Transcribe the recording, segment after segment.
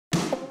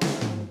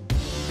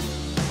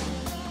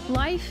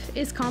Life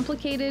is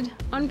complicated,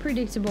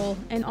 unpredictable,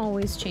 and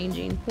always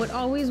changing. What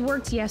always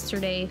worked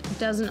yesterday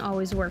doesn't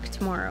always work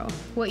tomorrow.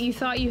 What you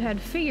thought you had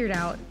figured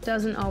out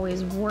doesn't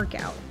always work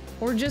out.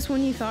 Or just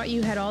when you thought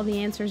you had all the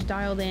answers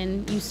dialed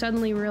in, you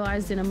suddenly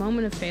realized in a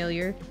moment of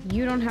failure,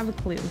 you don't have a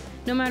clue.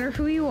 No matter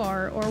who you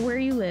are or where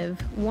you live,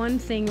 one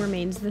thing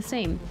remains the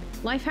same.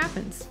 Life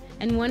happens.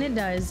 And when it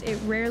does, it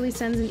rarely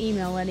sends an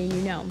email letting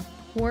you know.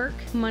 Work,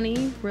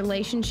 money,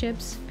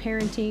 relationships,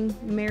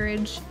 parenting,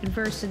 marriage,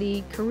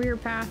 adversity, career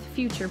path,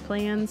 future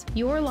plans.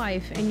 Your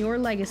life and your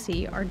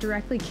legacy are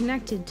directly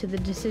connected to the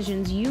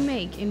decisions you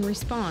make in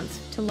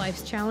response to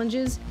life's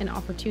challenges and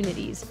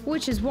opportunities.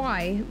 Which is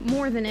why,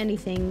 more than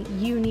anything,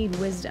 you need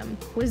wisdom.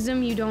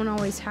 Wisdom you don't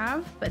always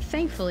have, but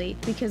thankfully,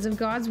 because of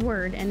God's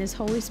Word and His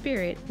Holy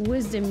Spirit,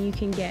 wisdom you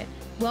can get.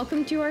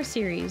 Welcome to our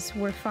series,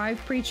 where 5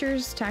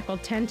 preachers tackle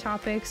 10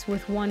 topics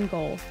with one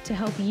goal: to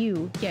help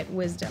you get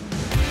wisdom.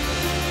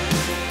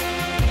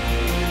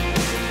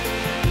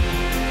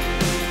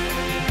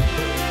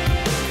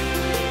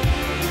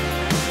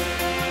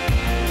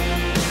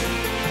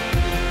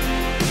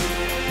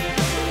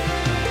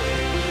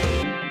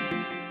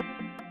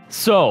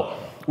 So,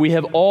 we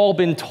have all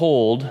been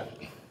told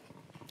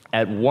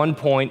at one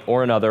point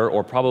or another,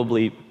 or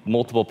probably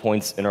multiple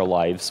points in our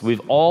lives,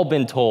 we've all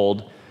been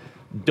told,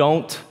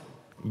 don't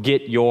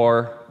get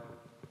your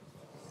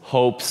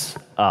hopes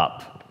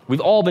up.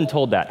 We've all been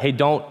told that. Hey,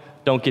 don't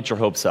get your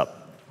hopes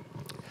up.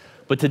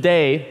 But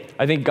today,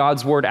 I think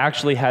God's Word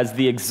actually has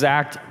the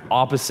exact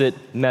opposite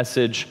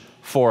message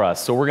for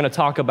us. So we're going to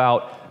talk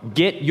about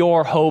get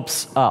your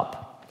hopes up.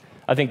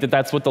 I think that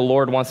that's what the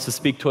Lord wants to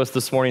speak to us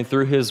this morning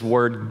through His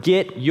Word.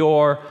 Get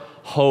your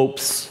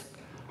hopes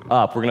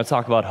up. We're going to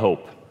talk about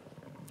hope.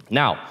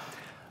 Now,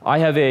 I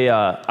have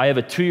a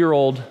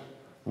 2-year-old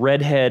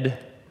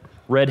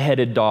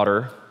redheaded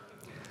daughter.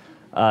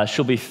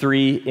 She'll be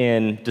 3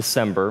 in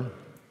December,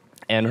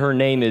 and her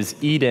name is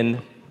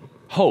Eden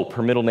Hope.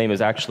 Her middle name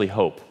is actually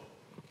Hope.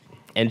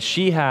 And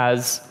she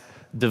has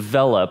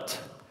developed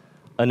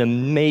an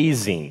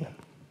amazing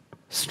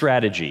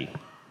strategy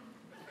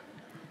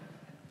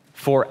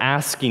for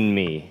asking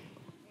me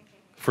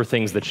for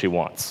things that she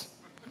wants.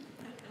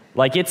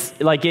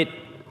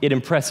 It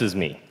impresses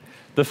me.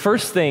 The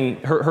first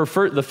thing,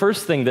 the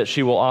first thing that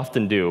she will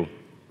often do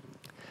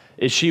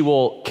is she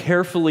will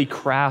carefully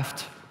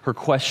craft her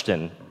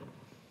question,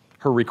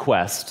 her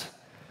request,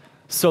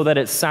 so that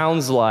it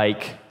sounds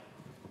like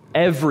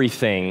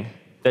everything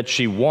that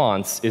she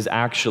wants is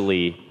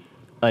actually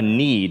a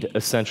need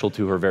essential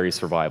to her very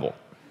survival.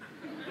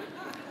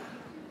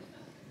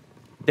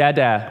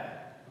 Dada,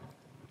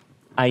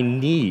 I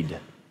need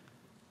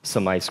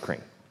some ice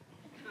cream.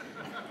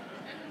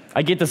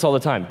 I get this all the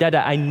time.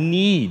 Dada, I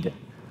need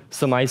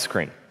some ice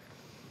cream.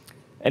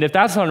 And if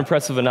that's not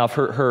impressive enough,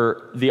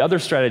 the other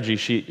strategy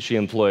she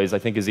employs, I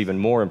think, is even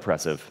more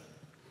impressive.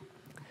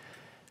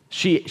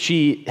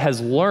 She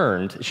has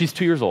learned, she's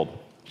 2 years old.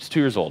 She's 2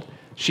 years old.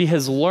 She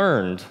has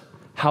learned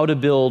how to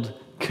build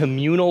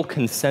communal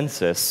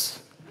consensus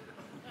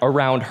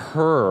around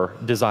her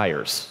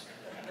desires.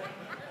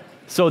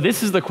 So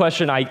this is the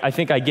question I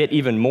think I get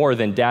even more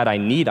than Dad, I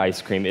need ice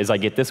cream, is I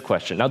get this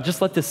question. Now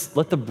just let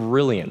the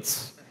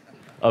brilliance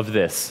of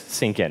this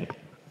sink in.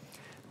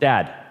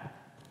 Dad,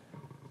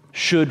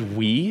 should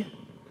we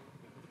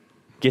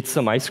get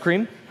some ice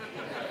cream?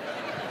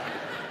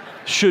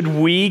 Should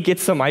we get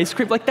some ice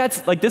cream?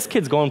 This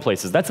kid's going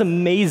places. That's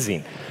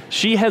amazing.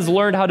 She has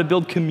learned how to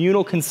build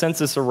communal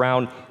consensus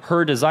around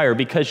her desire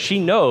because she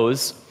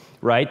knows,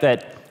 right,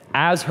 that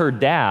as her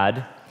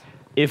dad,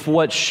 if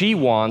what she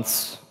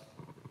wants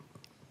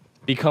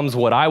becomes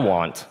what I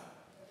want,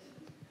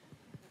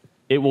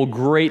 it will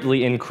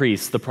greatly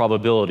increase the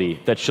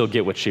probability that she'll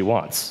get what she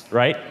wants,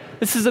 right?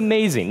 This is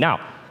amazing. Now,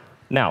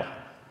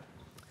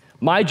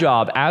 my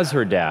job as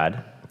her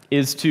dad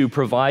is to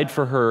provide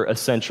for her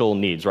essential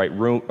needs, right?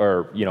 Roof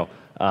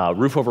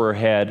over her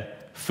head,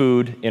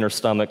 food in her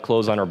stomach,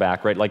 clothes on her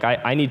back, right?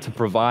 I need to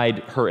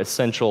provide her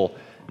essential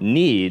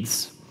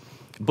needs,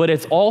 but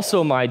it's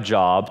also my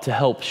job to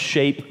help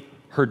shape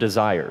her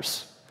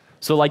desires.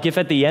 So if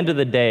at the end of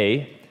the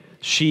day,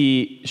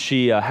 she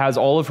has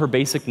all of her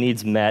basic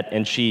needs met,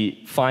 and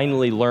she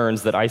finally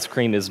learns that ice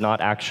cream is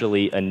not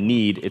actually a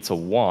need, it's a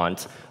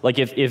want.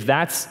 If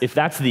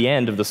that's the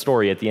end of the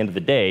story at the end of the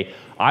day,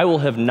 I will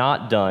have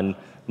not done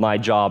my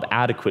job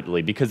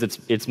adequately, because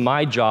it's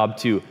my job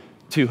to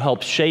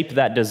help shape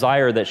that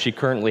desire that she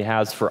currently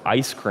has for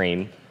ice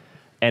cream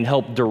and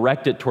help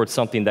direct it towards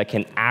something that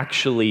can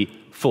actually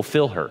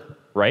fulfill her,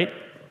 right?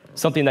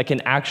 Something that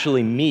can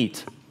actually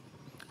meet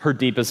her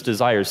deepest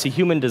desires. See,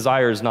 human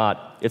desire it's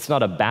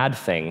not a bad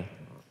thing,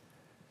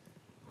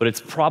 but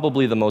it's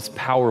probably the most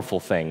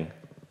powerful thing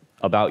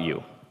about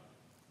you.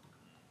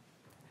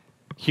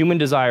 Human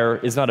desire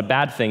is not a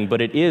bad thing, but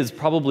it is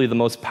probably the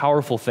most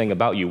powerful thing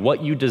about you.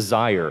 What you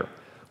desire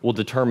will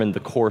determine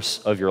the course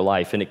of your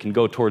life, and it can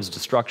go towards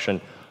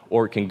destruction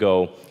or it can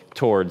go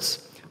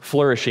towards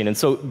flourishing. And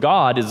so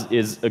God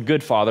is a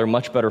good father,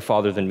 much better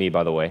father than me,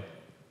 by the way.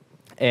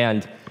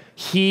 And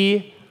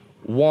He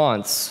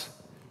wants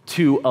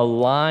to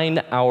align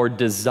our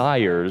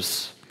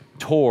desires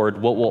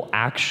toward what will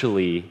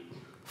actually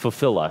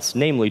fulfill us,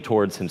 namely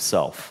towards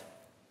himself.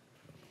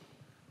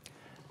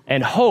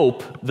 And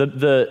hope,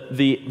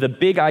 the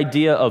big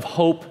idea of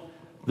hope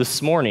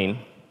this morning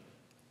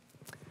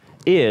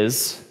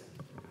is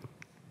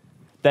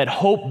that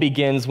hope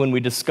begins when we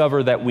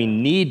discover that we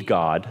need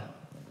God,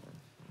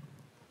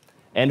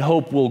 and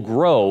hope will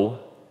grow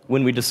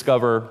when we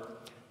discover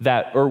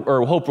that,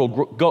 or hope will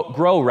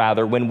grow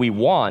rather when we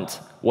want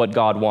what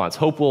God wants.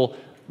 Hope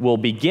will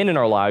begin in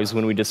our lives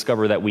when we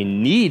discover that we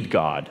need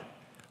God.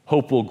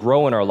 Hope will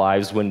grow in our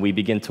lives when we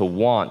begin to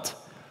want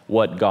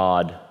what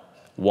God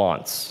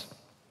wants.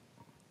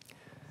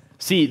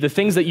 See, the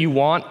things that you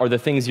want are the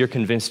things you're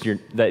convinced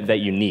that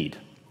you need,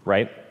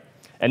 right?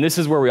 And this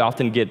is where we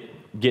often get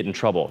in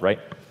trouble, right?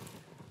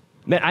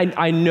 Man,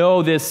 I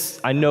know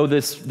this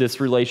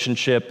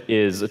relationship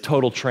is a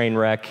total train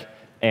wreck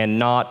and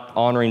not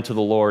honoring to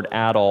the Lord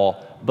at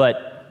all,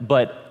 but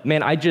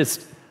man, I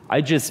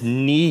just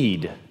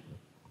need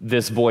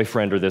this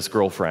boyfriend or this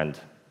girlfriend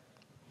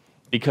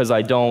because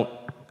I don't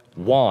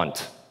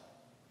want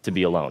to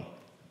be alone.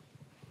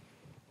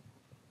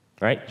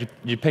 Right? Did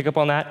you pick up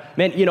on that?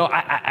 Man, you know,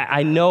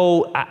 I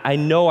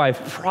know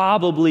I've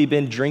probably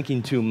been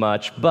drinking too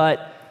much,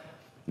 but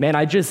man,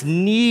 I just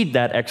need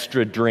that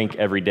extra drink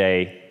every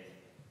day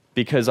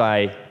because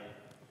I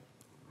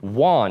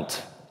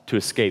want to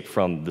escape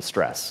from the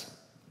stress.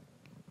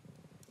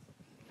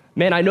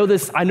 Man, I know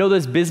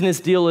this business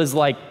deal is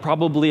like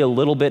probably a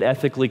little bit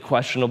ethically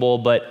questionable,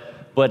 but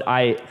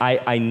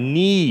I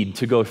need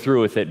to go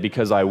through with it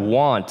because I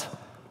want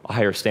a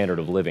higher standard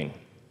of living.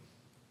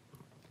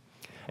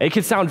 It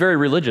can sound very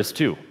religious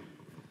too.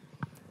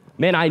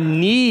 Man, I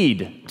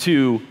need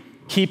to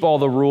keep all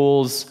the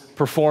rules,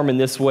 perform in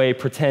this way,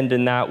 pretend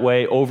in that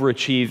way,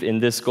 overachieve in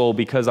this goal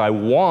because I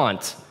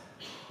want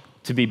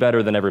to be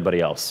better than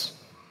everybody else.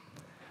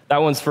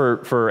 That one's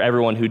for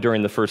everyone who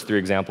during the first three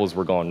examples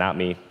were going, not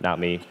me, not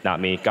me, not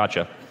me,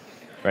 gotcha,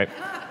 right?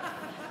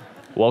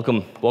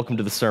 Welcome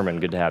to the sermon,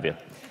 good to have you.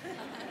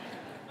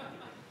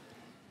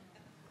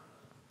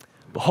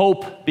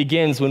 Hope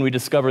begins when we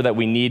discover that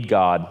we need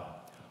God.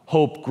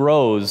 Hope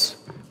grows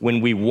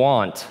when we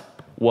want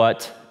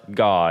what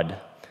God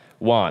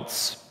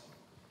wants.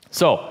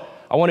 So,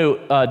 I want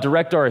to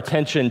direct our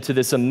attention to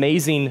this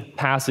amazing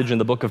passage in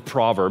the book of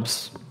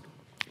Proverbs.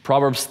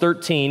 Proverbs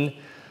 13,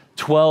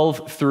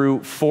 12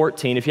 through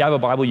 14. If you have a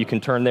Bible, you can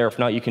turn there. If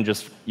not, you can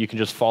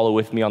just follow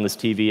with me on this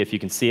TV if you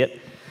can see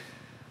it.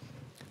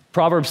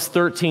 Proverbs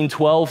 13,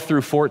 12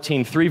 through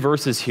 14, 3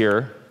 verses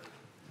here.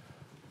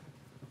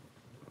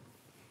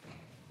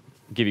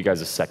 I'll give you guys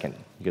a second.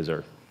 You guys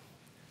are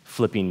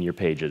flipping your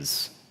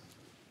pages.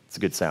 It's a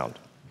good sound.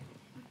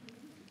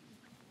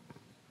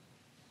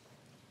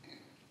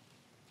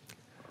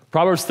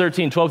 Proverbs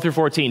 13, 12 through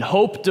 14.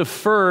 Hope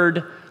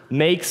deferred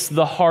makes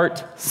the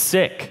heart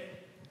sick,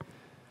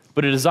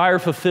 but a desire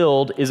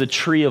fulfilled is a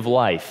tree of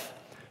life.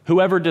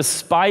 Whoever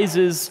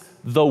despises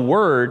the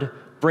word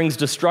brings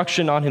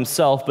destruction on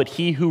himself, but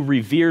he who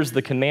reveres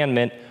the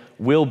commandment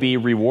will be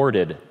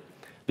rewarded.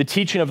 The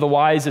teaching of the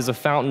wise is a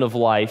fountain of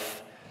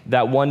life,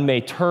 that one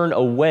may turn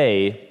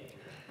away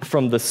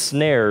from the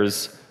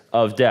snares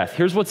of death.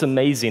 Here's what's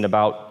amazing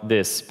about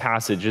this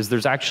passage is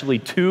there's actually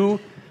two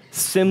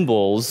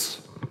symbols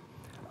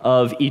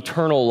of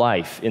eternal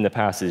life in the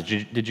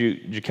passage. Did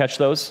you catch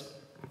those?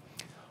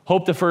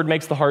 Hope deferred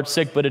makes the heart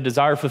sick, but a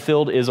desire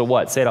fulfilled is a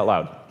what? Say it out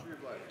loud. Tree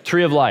of life.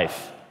 Tree of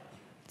life.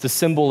 It's a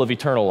symbol of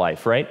eternal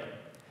life, right?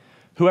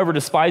 Whoever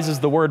despises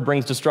the word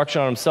brings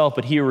destruction on himself,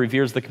 but he who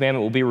reveres the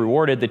commandment will be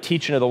rewarded. The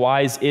teaching of the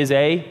wise is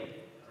a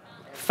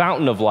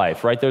fountain of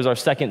life, right? There's our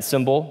second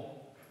symbol,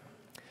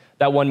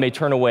 that one may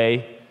turn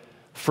away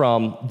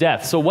from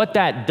death. So what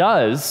that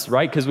does,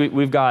 right, because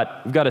we've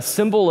got a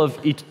symbol of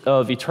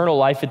eternal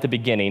life at the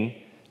beginning,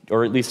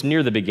 or at least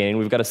near the beginning.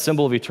 We've got a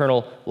symbol of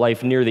eternal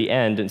life near the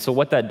end. And so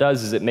what that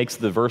does is it makes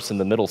the verse in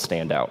the middle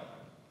stand out.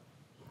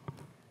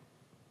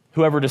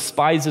 Whoever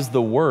despises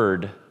the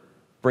word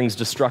brings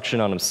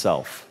destruction on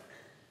himself.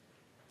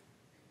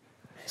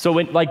 So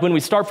when we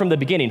start from the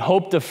beginning,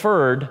 hope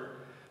deferred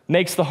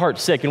makes the heart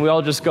sick, and we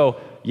all just go,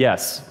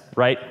 yes,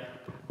 right?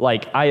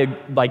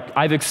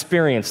 I've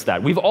experienced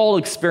that. We've all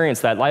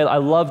experienced that. I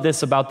love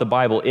this about the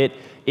Bible. It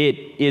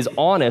is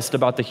honest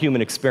about the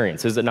human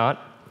experience, is it not?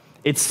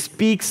 It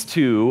speaks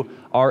to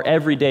our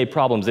everyday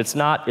problems. It's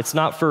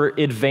not for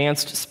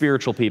advanced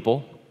spiritual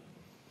people.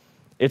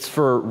 It's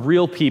for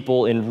real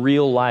people in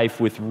real life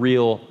with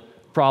real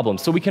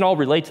problems. So we can all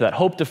relate to that.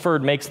 Hope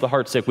deferred makes the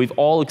heart sick. We've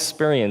all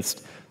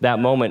experienced that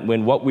moment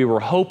when what we were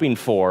hoping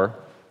for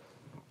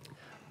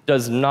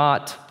does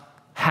not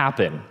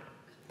happen.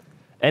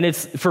 And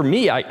it's, for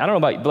me, I don't know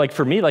about, like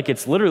for me, like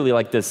it's literally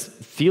like this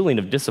feeling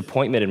of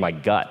disappointment in my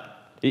gut.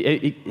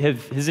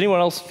 Has anyone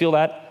else feel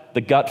that?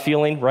 The gut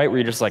feeling, right? Where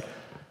you're just like,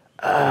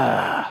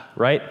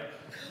 right?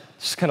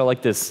 It's just kind of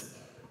like this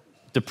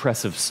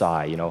depressive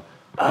sigh, you know?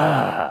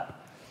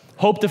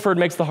 Hope deferred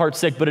makes the heart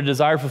sick, but a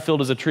desire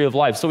fulfilled is a tree of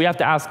life. So we have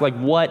to ask, like,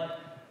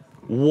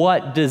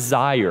 what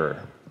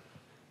desire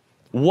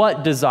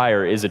What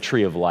desire is a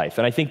tree of life?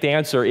 And I think the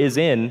answer is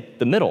in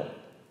the middle.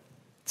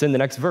 It's in the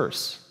next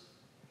verse.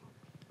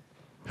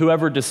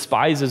 Whoever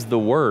despises the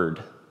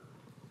word,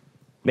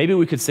 maybe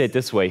we could say it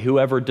this way,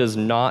 whoever does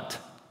not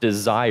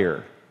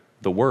desire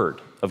the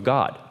word of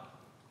God.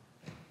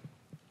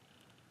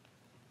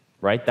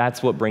 Right?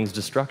 That's what brings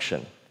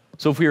destruction.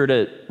 So if we were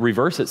to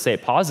reverse it, say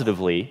it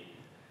positively,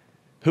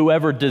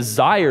 whoever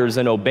desires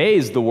and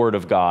obeys the word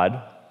of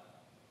God,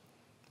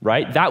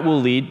 right? That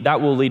will lead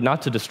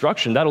not to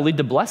destruction, that'll lead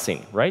to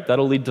blessing, right?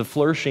 That'll lead to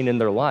flourishing in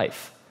their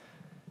life.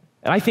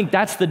 And I think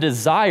that's the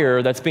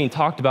desire that's being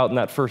talked about in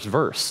that first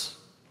verse,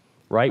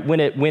 right? When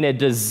a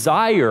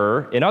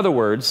desire, in other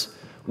words,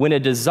 when a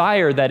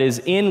desire that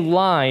is in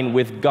line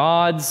with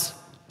God's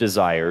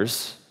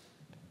desires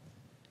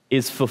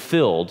is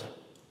fulfilled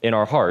in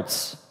our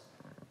hearts,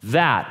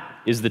 that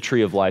is the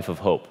tree of life of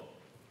hope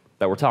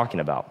that we're talking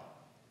about.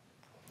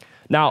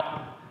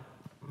 Now,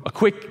 a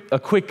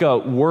quick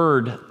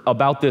word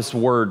about this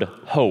word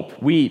hope.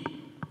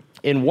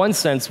 In one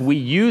sense, we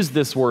use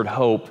this word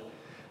hope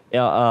in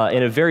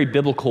a very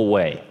biblical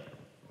way,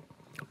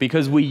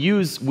 because we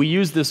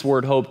use this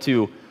word hope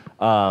to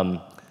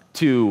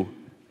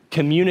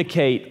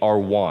communicate our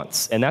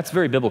wants, and that's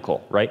very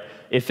biblical, right?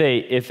 If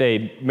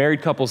a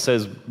married couple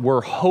says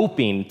we're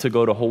hoping to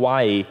go to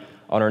Hawaii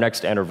on our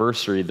next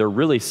anniversary, they're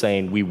really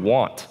saying we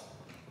want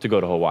to go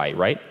to Hawaii,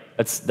 right?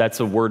 That's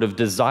a word of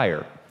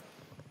desire.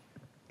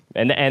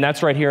 And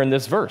that's right here in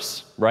this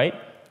verse, right?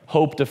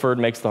 Hope deferred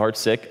makes the heart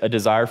sick. A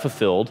desire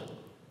fulfilled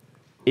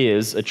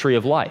is a tree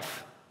of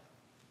life.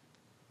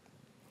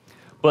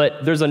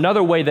 But there's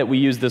another way that we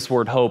use this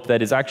word hope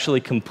that is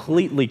actually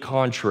completely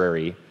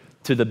contrary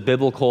to the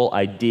biblical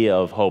idea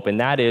of hope, and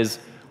that is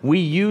we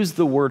use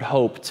the word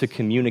hope to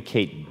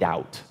communicate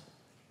doubt,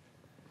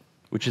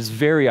 which is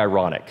very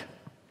ironic.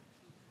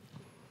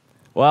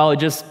 Well,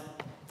 just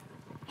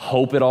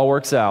hope it all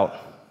works out.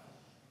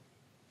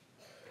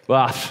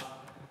 Well,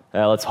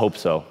 let's hope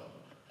so.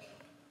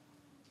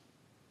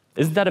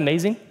 Isn't that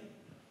amazing?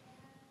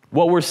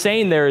 What we're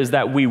saying there is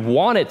that we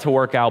want it to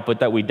work out,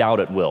 but that we doubt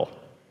it will.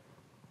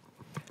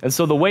 And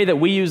so the way that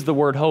we use the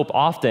word hope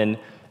often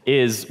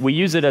is we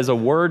use it as a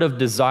word of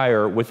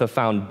desire with a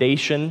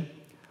foundation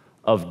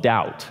of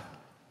doubt.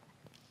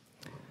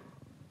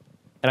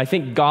 And I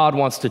think God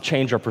wants to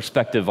change our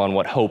perspective on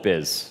what hope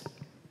is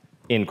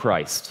in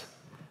Christ.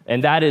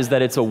 And that is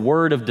that it's a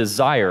word of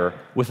desire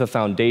with a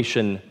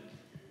foundation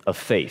of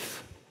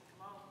faith.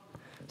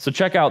 So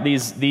check out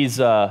these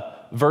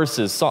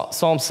verses.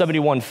 Psalm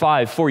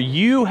 71:5. For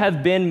you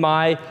have been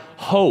my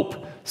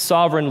hope,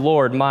 sovereign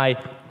Lord,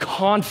 my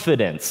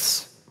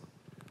confidence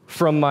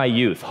from my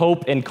youth.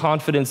 Hope and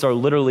confidence are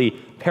literally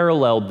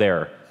paralleled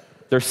there.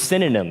 They're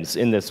synonyms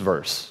in this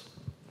verse.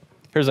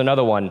 Here's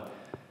another one.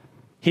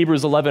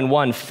 Hebrews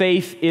 11:1.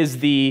 Faith is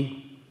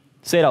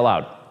say it out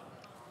loud,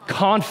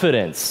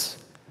 confidence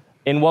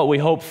in what we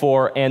hope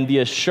for and the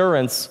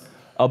assurance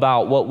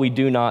about what we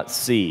do not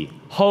see.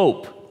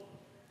 Hope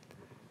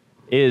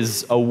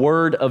is a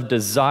word of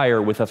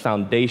desire with a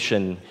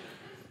foundation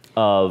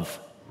of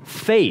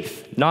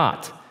faith,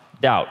 not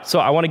doubt. So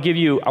I want to give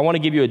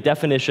you a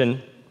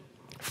definition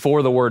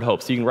for the word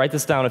hope. So you can write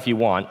this down if you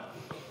want.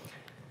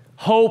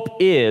 Hope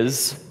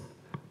is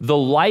the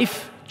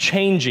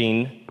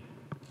life-changing,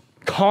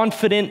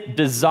 confident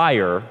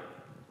desire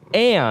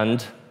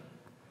and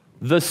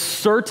the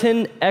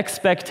certain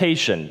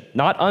expectation,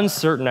 not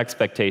uncertain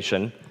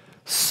expectation,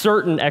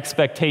 certain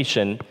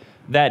expectation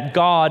that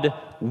God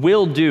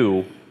will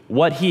do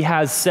what he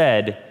has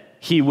said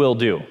he will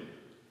do.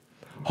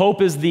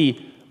 Hope is the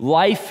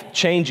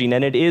life-changing,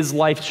 and it is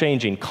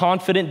life-changing,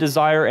 confident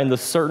desire and the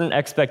certain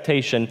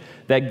expectation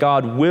that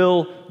God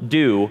will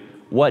do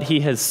what he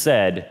has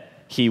said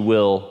he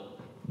will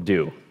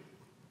do.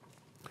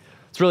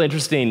 It's really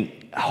interesting.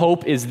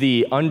 Hope is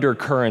the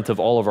undercurrent of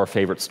all of our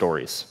favorite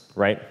stories,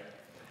 right?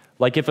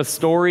 Like if a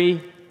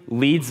story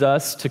leads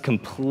us to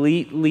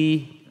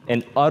completely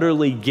and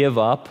utterly give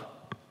up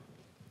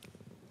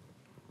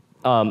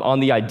on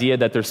the idea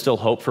that there's still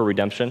hope for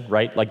redemption,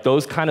 right? Like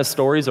those kind of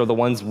stories are the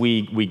ones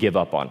we give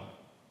up on.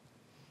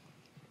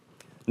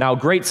 Now,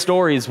 great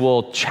stories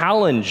will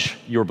challenge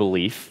your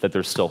belief that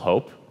there's still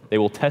hope. They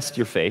will test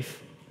your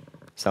faith.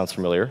 Sounds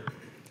familiar,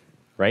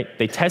 right?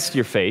 They test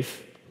your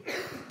faith,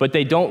 but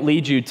they don't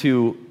lead you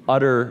to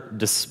utter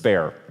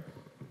despair.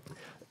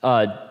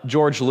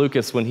 George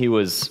Lucas, when he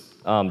was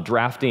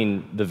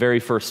drafting the very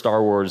first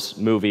Star Wars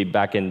movie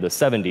back in the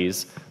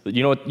 70s,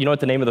 you know what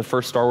the name of the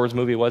first Star Wars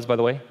movie was, by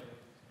the way?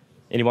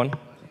 Anyone?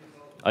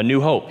 A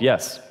New Hope,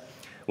 yes.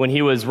 When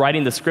he was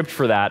writing the script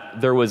for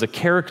that, there was a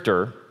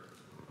character.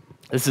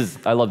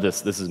 I love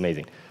this. This is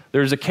amazing.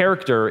 There's a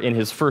character in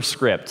his first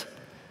script,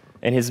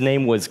 and his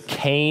name was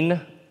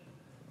Kane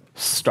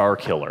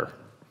Starkiller.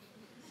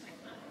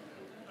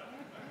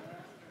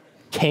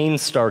 Kane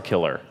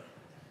Starkiller,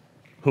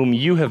 whom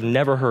you have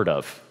never heard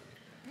of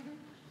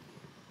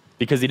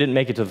because he didn't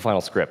make it to the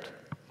final script.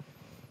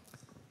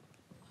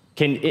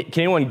 Can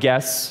anyone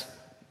guess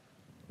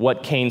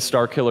what Kane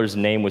Starkiller's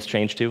name was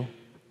changed to?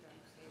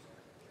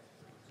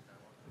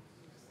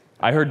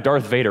 I heard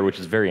Darth Vader, which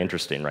is very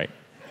interesting, right?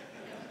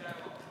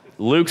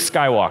 Luke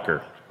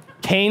Skywalker.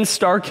 Cain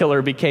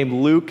Starkiller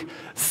became Luke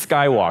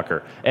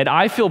Skywalker. And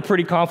I feel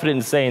pretty confident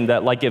in saying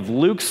that, like, if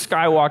Luke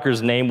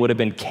Skywalker's name would have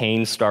been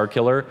Cain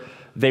Starkiller,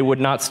 they would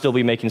not still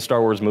be making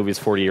Star Wars movies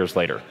 40 years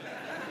later.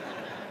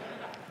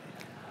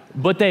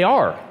 But they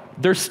are.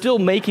 They're still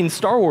making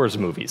Star Wars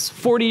movies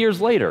 40 years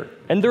later.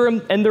 And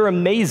they're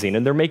amazing,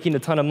 and they're making a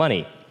ton of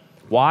money.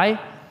 Why?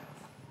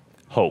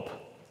 Hope.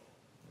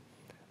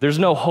 There's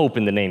no hope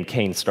in the name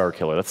Cain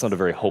Starkiller. That's not a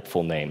very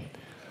hopeful name.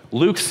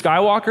 Luke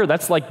Skywalker,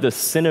 that's like the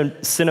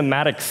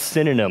cinematic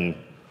synonym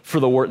for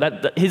the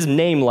word. His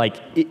name, like,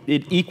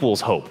 it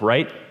equals hope,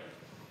 right?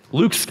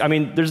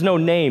 There's no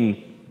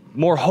name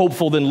more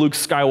hopeful than Luke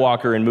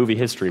Skywalker in movie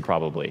history,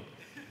 probably.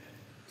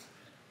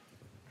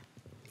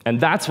 And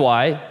that's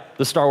why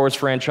the Star Wars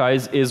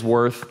franchise is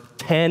worth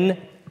 $10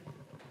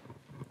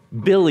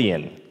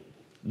 billion.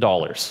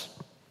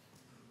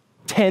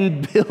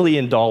 $10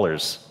 billion.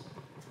 It's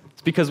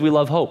because we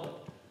love hope.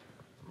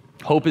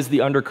 Hope is the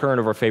undercurrent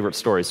of our favorite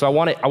stories. So I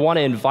want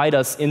to invite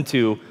us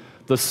into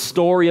the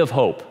story of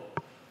hope.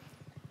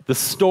 The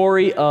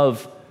story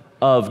of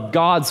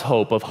God's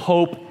hope, of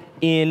hope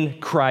in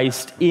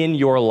Christ in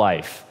your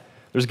life.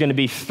 There's going to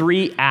be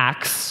 3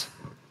 acts,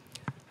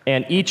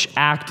 and each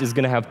act is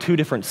going to have 2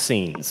 different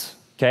scenes,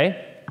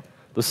 okay?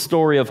 The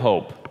story of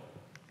hope.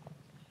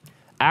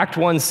 Act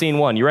 1, scene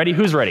 1. You ready?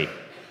 Who's ready?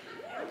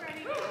 I'm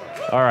ready.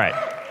 All right.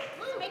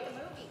 Let's make a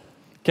movie.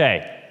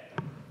 Okay.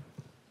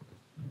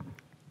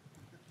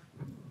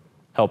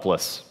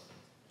 Helpless.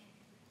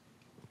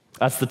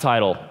 That's the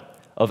title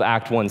of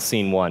Act 1,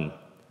 Scene 1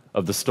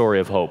 of the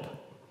story of hope.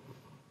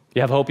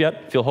 You have hope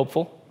yet? Feel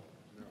hopeful?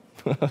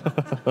 No.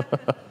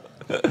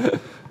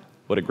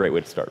 What a great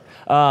way to start.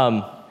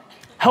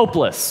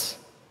 Helpless.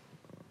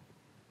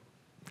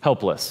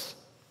 Helpless.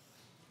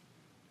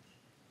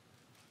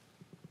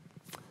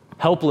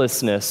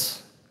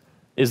 Helplessness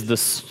is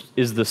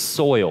the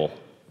soil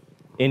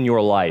in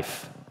your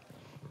life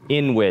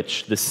in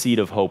which the seed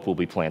of hope will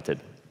be planted.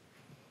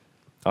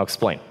 I'll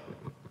explain.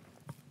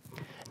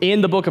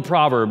 In the book of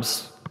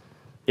Proverbs,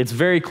 it's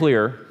very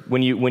clear,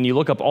 when you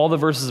look up all the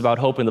verses about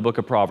hope in the book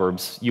of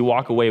Proverbs, you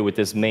walk away with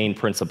this main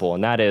principle,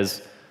 and that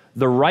is,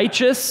 the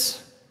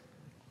righteous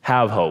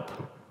have hope.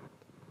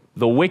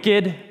 The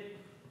wicked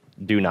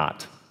do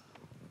not.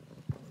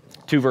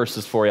 2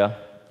 verses for you.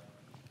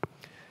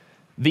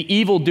 The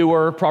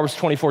evildoer, Proverbs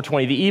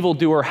 24:20, the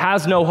evildoer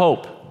has no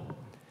hope,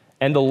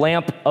 and the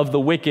lamp of the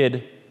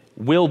wicked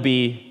will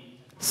be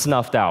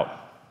snuffed out.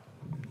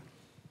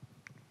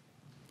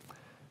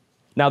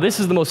 Now, this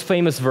is the most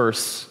famous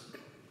verse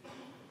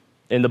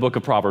in the book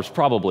of Proverbs,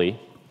 probably.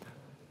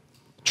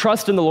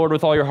 Trust in the Lord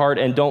with all your heart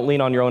and don't lean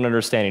on your own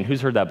understanding.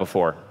 Who's heard that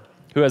before?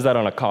 Who has that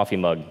on a coffee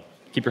mug?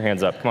 Keep your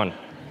hands up. Come on.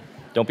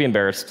 Don't be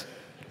embarrassed.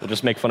 We'll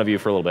just make fun of you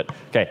for a little bit.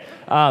 Okay.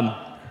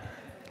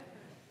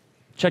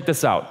 Check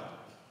this out.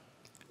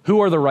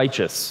 Who are the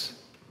righteous?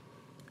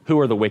 Who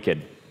are the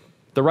wicked?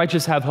 The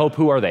righteous have hope.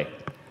 Who are they?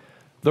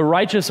 The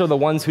righteous are the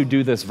ones who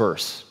do this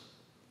verse.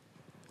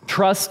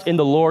 Trust in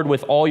the Lord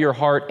with all your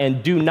heart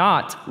and do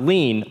not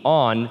lean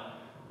on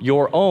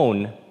your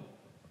own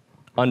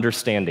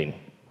understanding.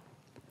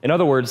 In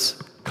other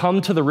words,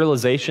 come to the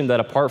realization that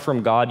apart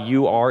from God,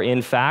 you are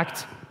in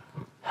fact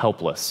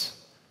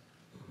helpless.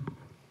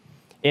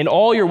 In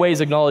all your ways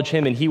acknowledge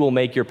him and he will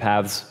make your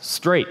paths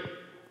straight.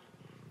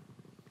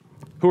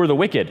 Who are the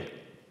wicked?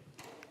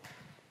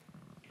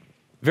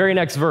 Very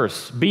next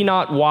verse. Be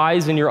not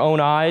wise in your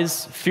own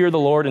eyes. Fear the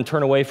Lord and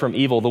turn away from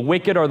evil. The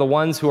wicked are the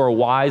ones who are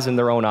wise in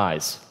their own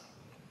eyes.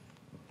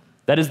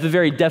 That is the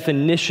very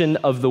definition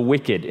of the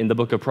wicked in the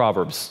book of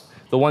Proverbs.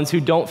 The ones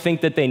who don't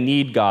think that they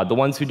need God. The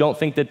ones who don't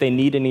think that they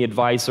need any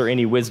advice or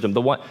any wisdom.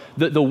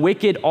 The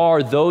wicked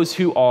are those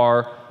who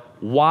are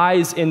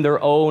wise in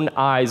their own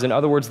eyes. In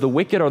other words, the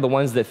wicked are the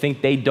ones that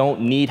think they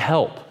don't need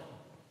help.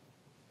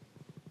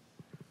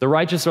 The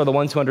righteous are the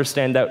ones who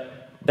understand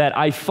that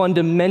I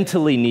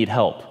fundamentally need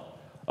help.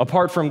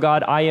 Apart from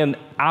God, I am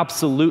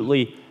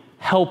absolutely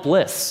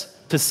helpless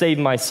to save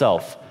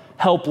myself,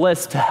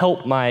 helpless to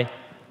help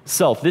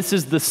myself. This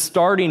is the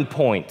starting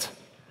point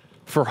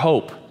for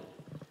hope.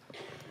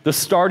 The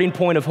starting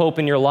point of hope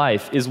in your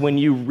life is when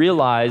you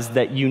realize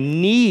that you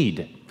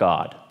need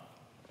God.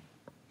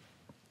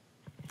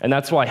 And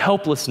that's why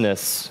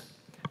helplessness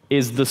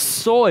is the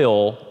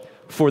soil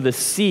for the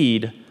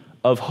seed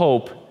of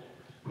hope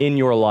in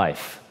your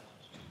life.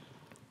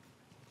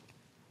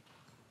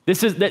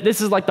 This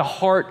is like the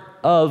heart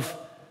of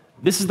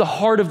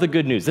the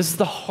good news. This is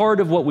the heart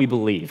of what we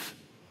believe,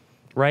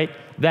 right?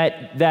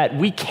 That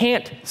we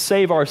can't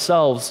save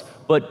ourselves,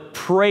 but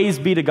praise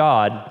be to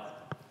God,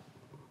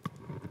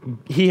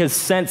 he has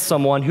sent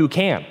someone who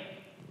can,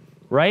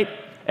 right?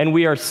 And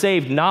we are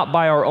saved not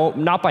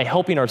by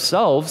helping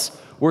ourselves.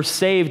 We're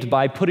saved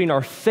by putting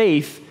our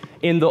faith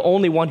in the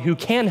only one who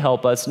can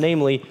help us,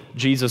 namely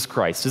Jesus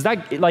Christ. Is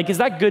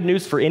that good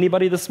news for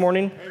anybody this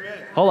morning?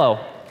 Amen.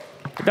 Hello.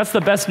 That's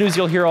the best news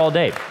you'll hear all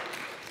day.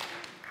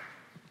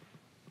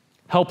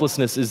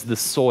 Helplessness is the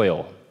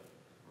soil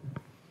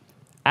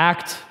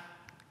Act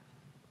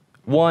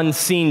 1,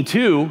 Scene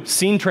 2,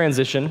 scene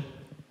transition.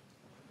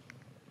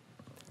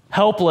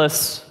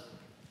 Helpless,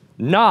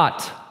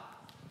 not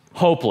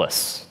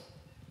hopeless.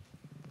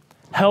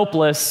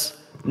 Helpless,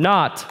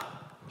 not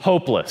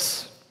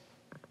hopeless.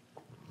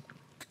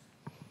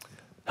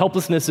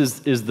 Helplessness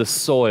is the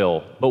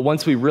soil, but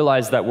once we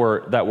realize that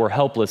we're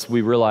helpless,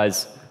 we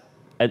realize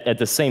at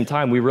the same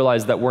time, we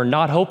realize that we're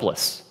not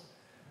hopeless,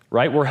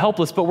 right? We're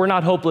helpless, but we're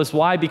not hopeless.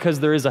 Why? Because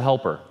there is a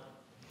helper.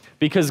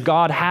 Because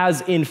God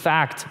has, in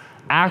fact,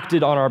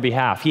 acted on our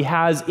behalf. He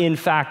has, in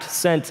fact,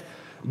 sent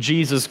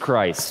Jesus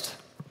Christ,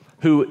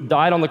 who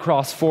died on the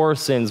cross for our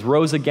sins,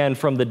 rose again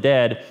from the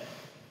dead.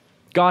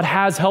 God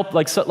has helped,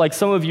 like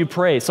some of you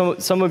pray,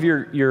 some of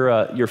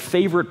your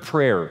favorite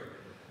prayer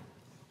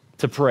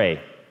to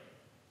pray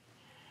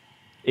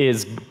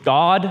is,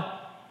 God,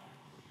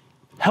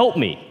 help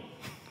me.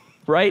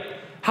 Right?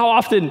 How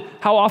often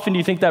do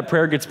you think that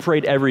prayer gets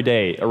prayed every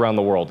day around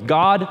the world?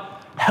 God,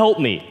 help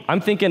me.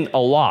 I'm thinking a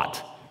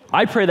lot.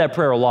 I pray that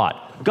prayer a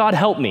lot. God,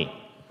 help me.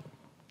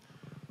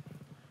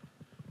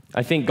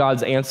 I think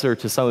God's answer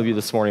to some of you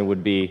this morning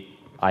would be,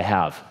 I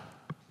have.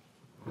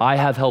 I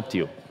have helped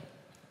you.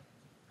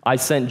 I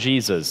sent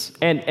Jesus.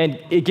 And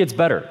it gets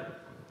better.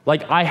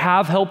 Like, I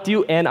have helped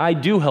you and I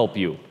do help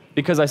you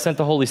because I sent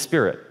the Holy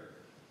Spirit.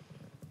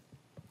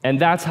 And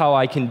that's how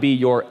I can be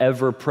your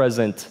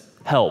ever-present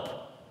help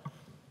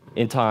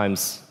in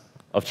times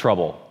of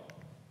trouble.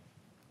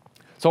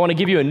 So I want to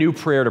give you a new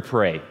prayer to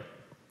pray.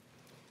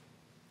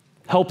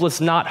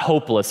 Helpless, not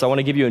hopeless. I want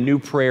to give you a new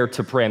prayer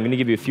to pray. I'm going to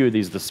give you a few of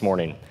these this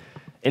morning.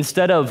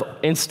 Instead of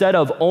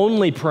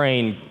only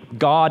praying,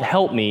 God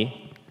help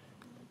me,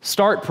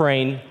 start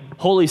praying,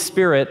 Holy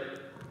Spirit,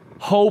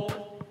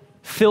 hope,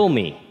 fill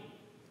me.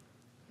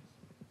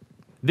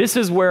 This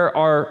is where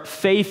our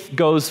faith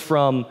goes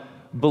from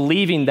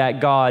believing that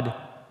God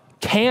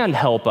can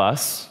help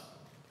us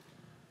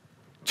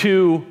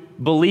to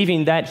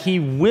believing that He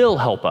will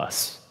help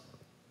us.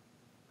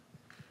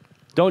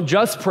 Don't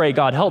just pray,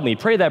 God help me.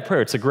 Pray that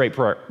prayer. It's a great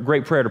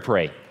prayer to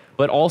pray.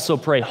 But also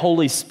pray,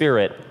 Holy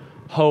Spirit,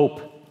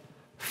 hope,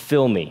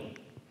 fill me.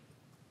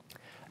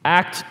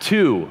 Act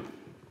 2,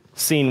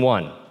 Scene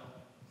 1.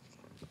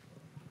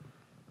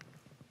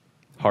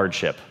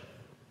 Hardship.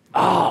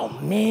 Oh,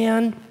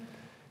 man.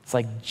 It's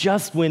like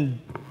just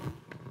when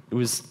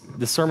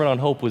the sermon on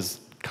hope was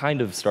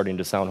kind of starting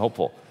to sound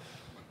hopeful.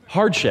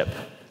 Hardship.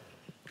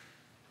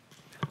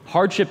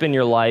 Hardship in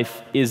your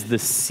life is the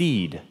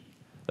seed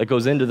that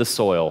goes into the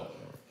soil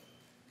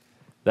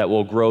that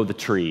will grow the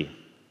tree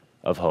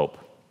of hope.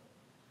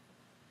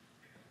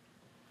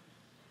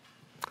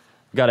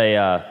 Got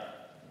a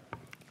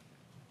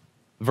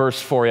verse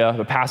for you,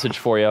 a passage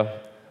for you,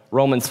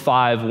 Romans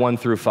 5, 1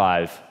 through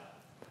 5.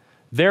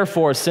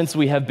 Therefore, since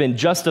we have been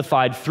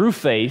justified through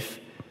faith,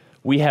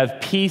 we have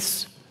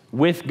peace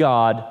with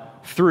God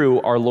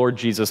through our Lord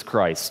Jesus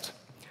Christ,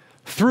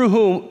 through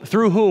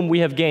whom we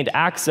have gained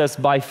access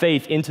by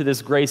faith into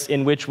this grace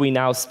in which we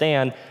now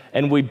stand,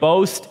 and we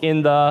boast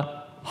in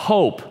the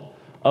hope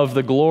of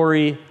the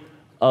glory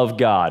of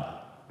God.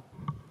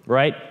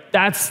 Right?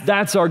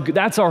 That's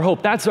our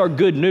hope. That's our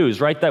good news,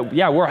 right? That,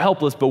 yeah, we're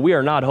helpless, but we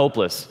are not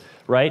hopeless,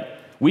 right?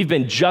 We've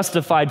been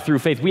justified through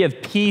faith. We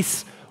have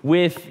peace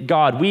with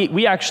God.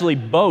 We actually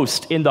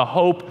boast in the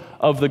hope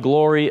of the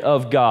glory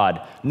of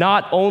God.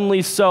 Not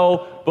only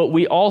so, but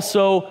we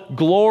also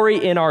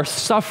glory in our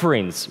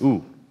sufferings.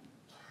 Ooh.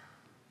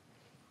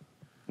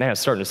 Man, it's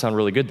starting to sound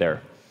really good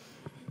there.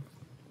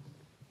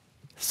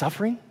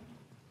 Suffering?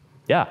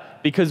 Yeah,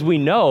 because we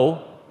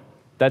know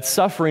that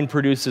suffering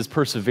produces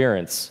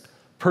perseverance.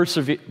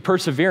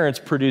 Perseverance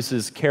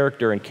produces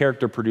character, and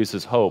character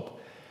produces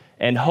hope.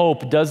 And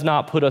hope does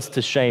not put us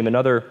to shame.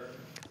 Another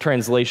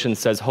translation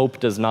says, hope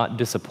does not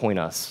disappoint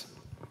us.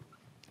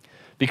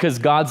 Because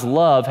God's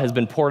love has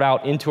been poured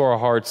out into our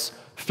hearts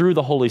through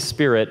the Holy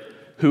Spirit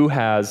who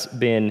has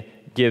been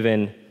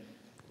given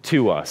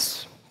to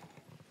us.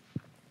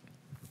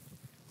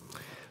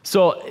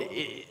 So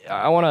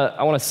I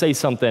want to say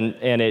something,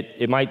 and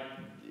it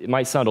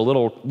might sound a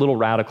little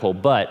radical,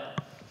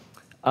 but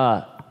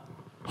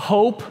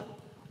hope.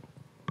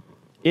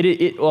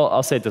 Well,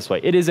 I'll say it this way: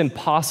 it is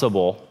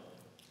impossible.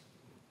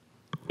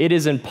 It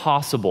is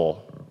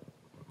impossible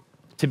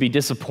to be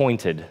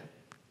disappointed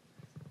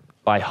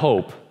by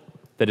hope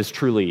that is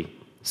truly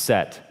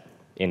set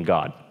in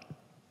God.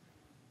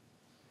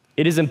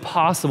 It is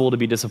impossible to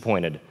be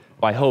disappointed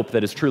by hope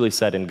that is truly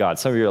set in God.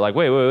 Some of you are like,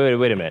 wait a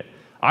minute.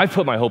 I've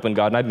put my hope in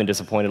God and I've been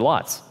disappointed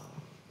lots.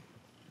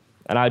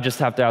 And I just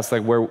have to ask,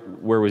 like,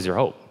 where was your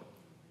hope?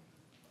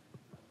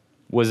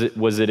 Was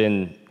it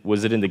in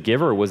the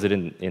giver, or was it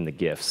in the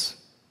gifts?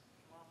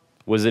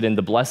 Was it in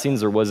the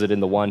blessings, or was it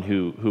in the one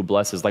who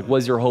blesses? Like,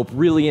 was your hope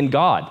really in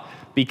God?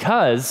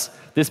 Because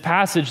this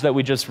passage that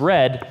we just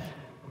read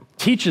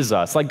teaches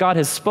us, like, God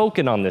has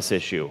spoken on this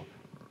issue.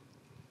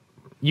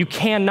 You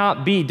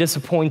cannot be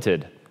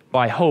disappointed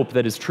by hope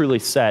that is truly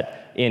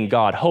set in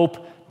God.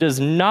 Hope does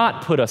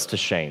not put us to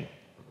shame,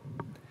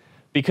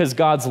 because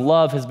God's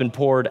love has been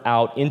poured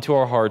out into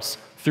our hearts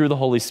through the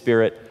Holy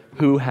Spirit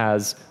who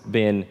has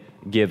been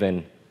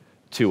given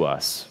to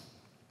us.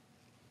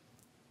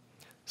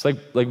 It's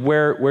like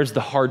where's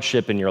the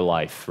hardship in your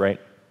life, right?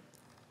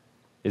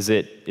 Is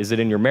it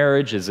in your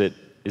marriage? Is it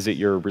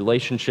your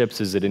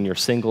relationships? Is it in your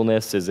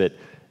singleness? Is it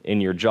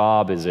in your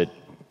job? Is it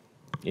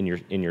in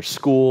your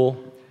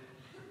school?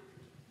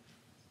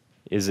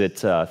 Is it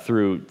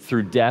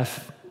through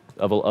death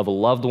of a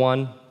loved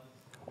one?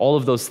 All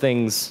of those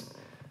things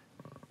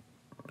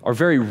are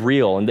very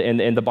real,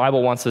 and the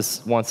Bible wants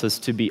us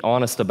to be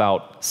honest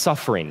about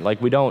suffering.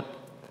 Like we don't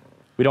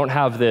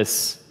have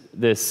this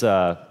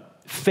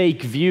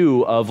fake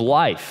view of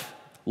life.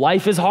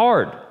 Life is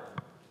hard.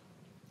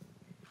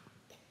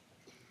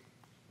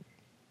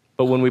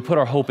 But when we put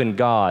our hope in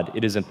God,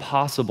 it is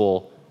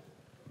impossible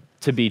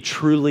to be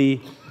truly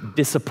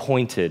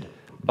disappointed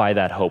by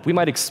that hope. We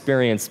might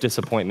experience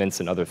disappointments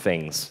in other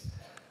things,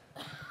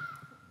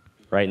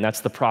 right? And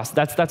that's the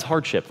process. That's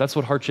hardship. That's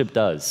what hardship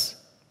does.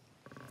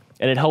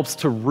 And it helps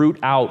to root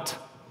out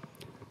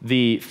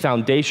the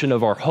foundation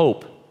of our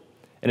hope,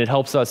 and it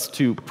helps us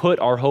to put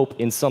our hope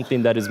in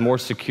something that is more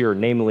secure,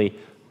 namely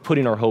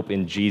putting our hope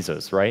in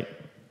Jesus, right?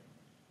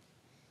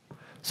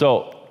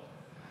 So,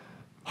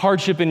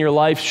 hardship in your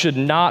life should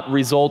not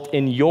result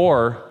in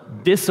your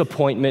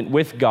disappointment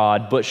with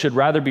God, but should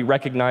rather be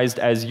recognized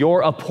as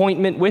your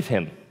appointment with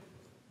Him.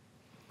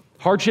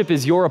 Hardship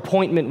is your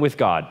appointment with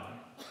God.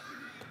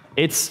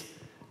 It's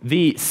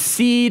the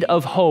seed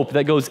of hope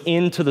that goes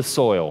into the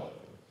soil.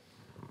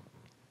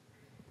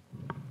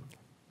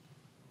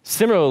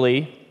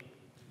 Similarly,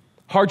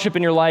 hardship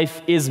in your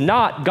life is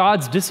not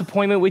God's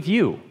disappointment with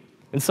you.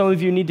 And some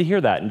of you need to hear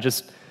that and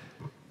just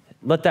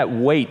let that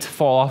weight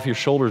fall off your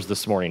shoulders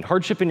this morning.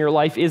 Hardship in your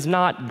life is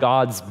not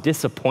God's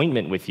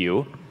disappointment with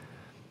you.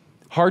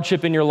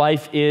 Hardship in your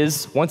life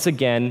is, once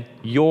again,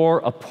 your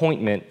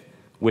appointment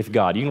with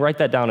God. You can write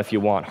that down if you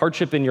want.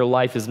 Hardship in your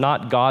life is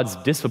not God's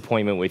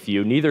disappointment with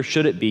you, neither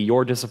should it be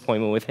your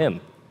disappointment with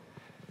Him.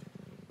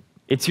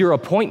 It's your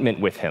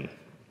appointment with Him.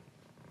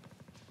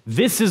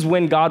 This is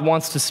when God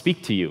wants to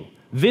speak to you.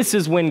 This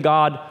is when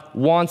God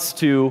wants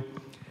to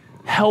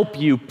help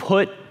you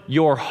put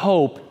your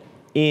hope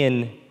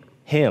in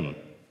Him.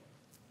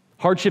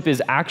 Hardship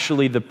is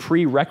actually the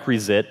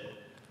prerequisite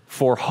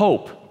for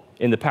hope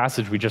in the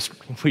passage we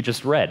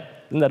just read.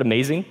 Isn't that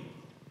amazing?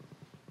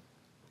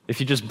 If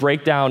you just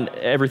break down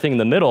everything in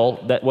the middle,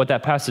 what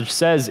that passage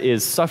says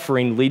is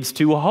suffering leads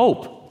to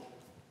hope.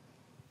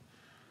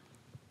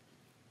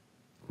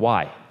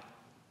 Why?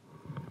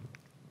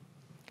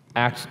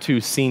 Act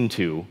 2, Scene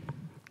 2,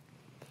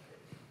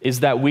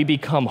 is that we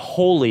become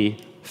holy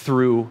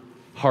through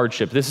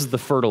hardship. This is the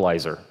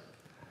fertilizer.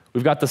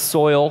 We've got the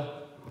soil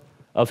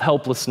of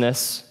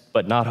helplessness,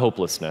 but not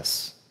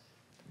hopelessness.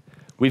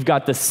 We've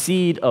got the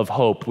seed of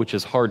hope, which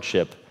is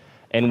hardship,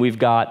 and we've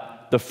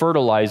got the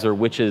fertilizer,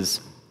 which is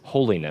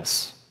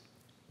holiness.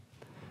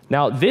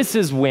 Now, this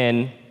is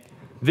when,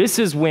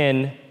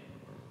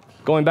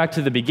 going back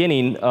to the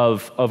beginning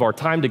of our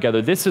time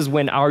together, this is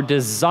when our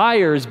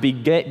desires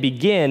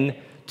begin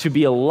to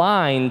be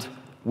aligned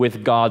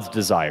with God's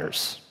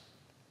desires.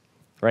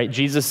 Right?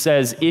 Jesus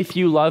says, if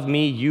you love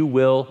me, you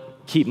will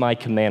keep my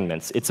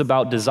commandments. It's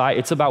about desire.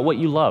 It's about what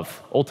you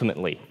love,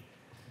 ultimately.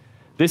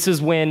 This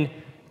is when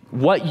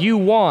what you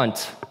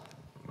want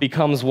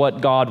becomes what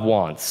God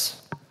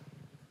wants.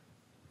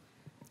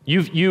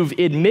 You've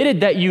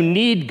admitted that you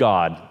need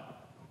God,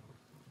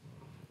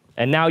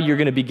 and now you're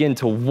going to begin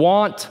to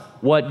want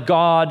what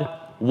God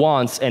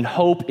wants, and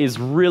hope is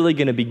really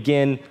going to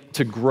begin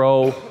to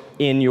grow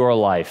in your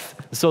life.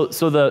 So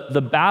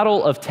the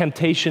battle of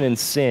temptation and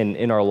sin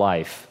in our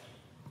life,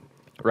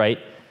 right,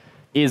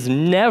 is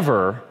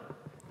never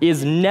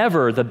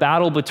the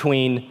battle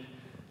between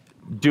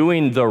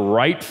doing the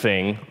right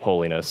thing,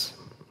 holiness,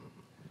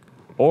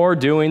 or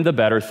doing the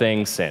better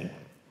thing, sin.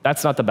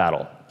 That's not the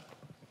battle.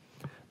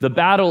 The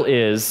battle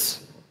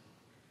is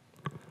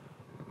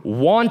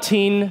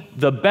wanting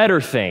the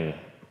better thing,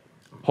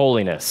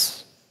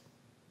 holiness,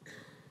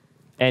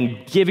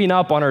 and giving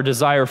up on our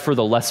desire for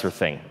the lesser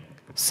thing,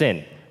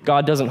 sin.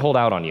 God doesn't hold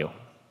out on you.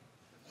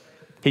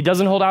 He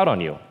doesn't hold out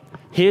on you.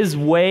 His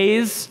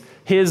ways,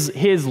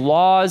 his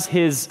laws,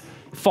 his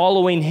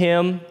following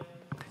Him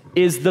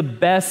is the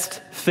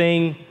best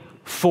thing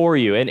for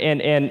you.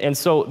 And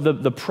so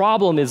the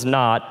problem is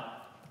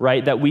not,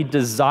 right, that we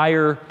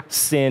desire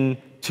sin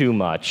too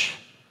much.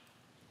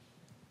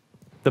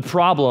 The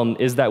problem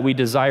is that we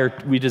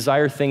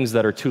desire things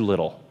that are too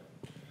little,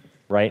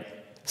 right?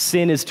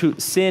 Sin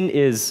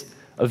is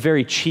a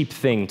very cheap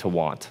thing to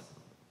want.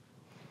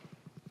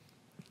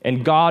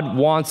 And God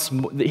wants,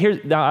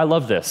 now I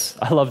love this.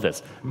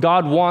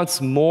 God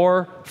wants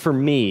more for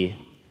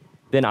me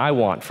than I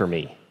want for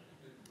me.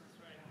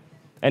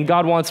 And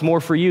God wants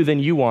more for you than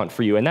you want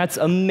for you. And that's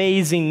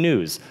amazing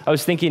news. I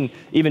was thinking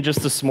even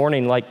just this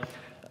morning, like,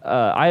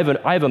 I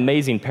have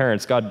amazing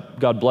parents.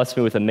 God blessed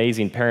me with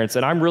amazing parents.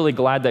 And I'm really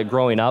glad that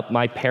growing up,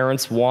 my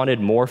parents wanted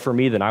more for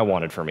me than I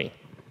wanted for me.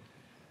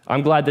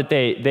 I'm glad that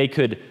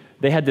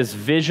they had this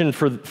vision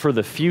for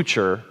the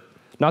future.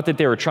 Not that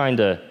they were trying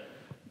to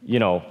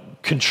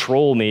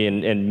control me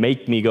and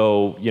make me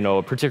go,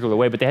 a particular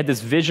way, but they had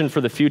this vision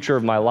for the future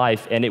of my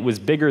life, and it was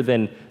bigger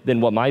than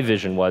what my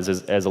vision was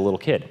as a little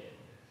kid.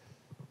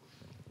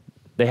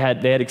 They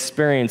had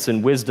experience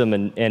and wisdom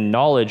and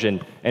knowledge,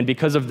 and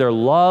because of their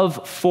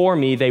love for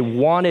me, they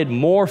wanted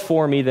more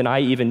for me than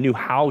I even knew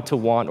how to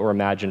want or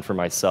imagine for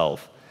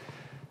myself.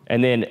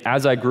 And then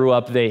as I grew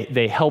up,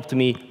 they helped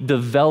me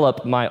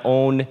develop my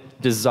own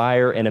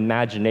desire and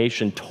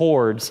imagination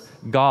towards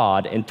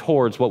God and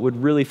towards what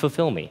would really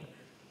fulfill me.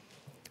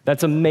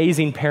 That's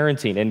amazing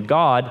parenting, and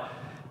God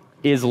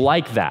is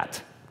like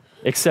that,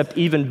 except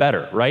even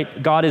better,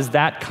 right? God is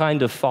that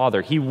kind of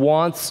father. He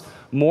wants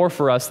more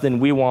for us than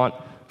we want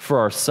for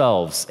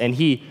ourselves, and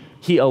he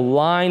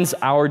aligns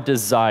our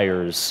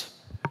desires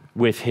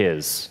with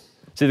his.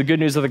 See, the good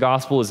news of the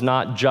gospel is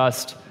not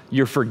just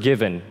you're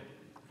forgiven,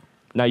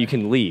 now you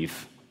can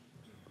leave.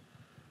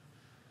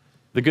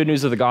 The good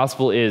news of the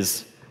gospel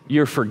is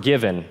you're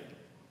forgiven,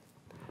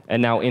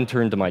 and now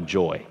enter into my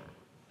joy.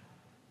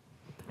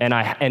 And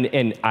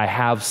I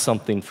have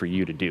something for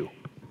you to do.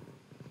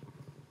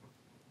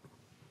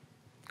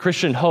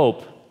 Christian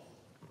hope,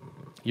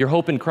 your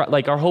hope in Christ,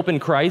 like our hope in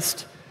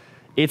Christ,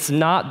 it's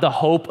not the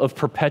hope of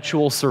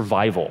perpetual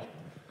survival.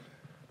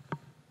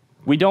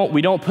 We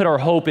don't put our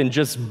hope in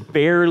just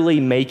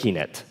barely making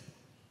it.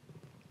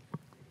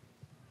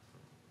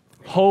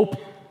 Hope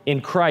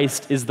in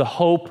Christ is the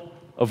hope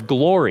of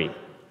glory.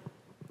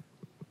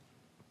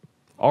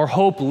 Our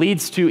hope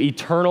leads to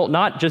eternal,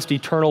 not just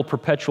eternal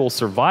perpetual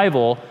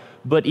survival,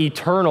 but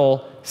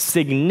eternal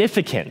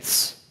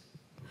significance.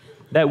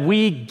 That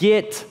we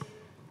get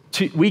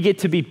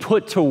to be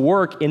put to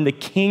work in the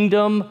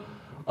kingdom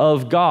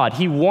of God.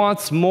 He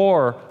wants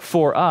more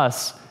for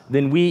us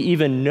than we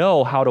even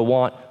know how to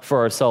want for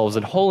ourselves.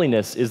 And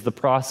holiness is the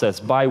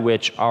process by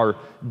which our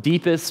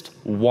deepest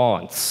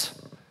wants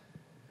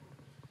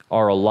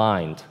are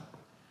aligned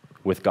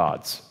with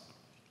God's.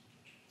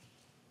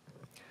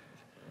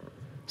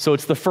 So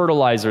it's the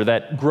fertilizer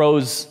that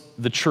grows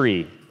the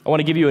tree. I want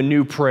to give you a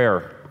new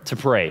prayer to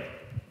pray.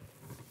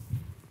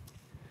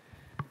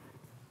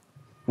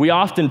 We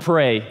often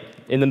pray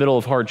in the middle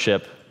of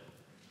hardship,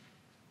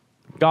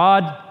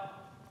 God,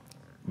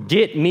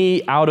 get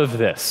me out of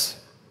this.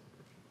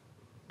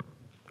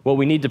 What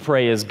we need to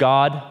pray is,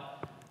 God,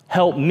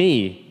 help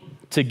me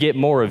to get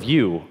more of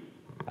you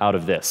out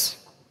of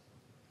this.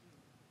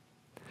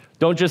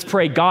 Don't just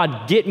pray,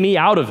 God, get me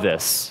out of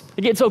this.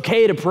 It's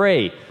okay to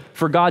pray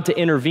for God to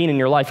intervene in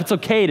your life. It's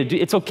okay to do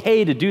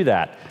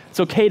that.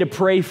 It's okay to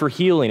pray for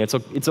healing.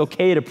 It's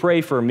okay to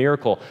pray for a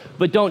miracle.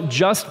 But don't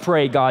just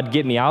pray, God,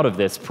 get me out of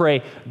this.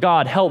 Pray,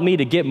 God, help me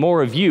to get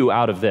more of you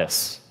out of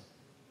this.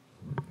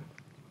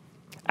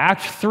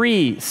 Act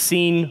 3,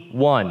 scene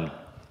 1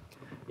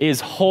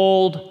 is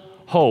hold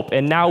hope.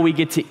 And now we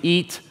get to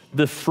eat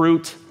the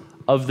fruit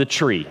of the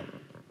tree,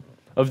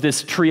 of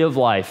this tree of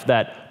life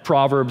that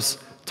Proverbs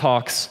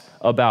talks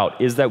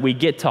about, is that we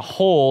get to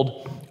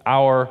hold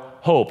our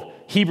hope.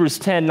 Hebrews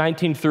 10,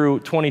 19 through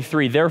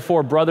 23.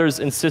 Therefore, brothers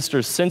and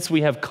sisters, since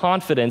we have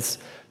confidence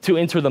to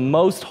enter the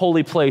most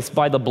holy place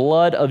by the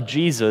blood of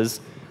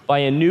Jesus, by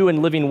a new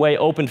and living way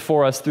opened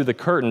for us through the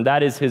curtain,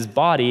 that is his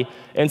body,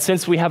 and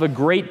since we have a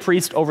great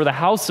priest over the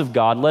house of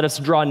God, let us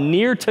draw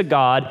near to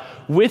God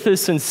with a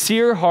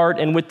sincere heart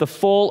and with the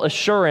full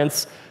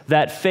assurance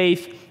that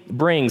faith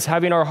brings,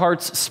 having our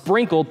hearts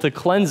sprinkled to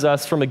cleanse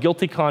us from a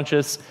guilty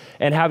conscience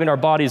and having our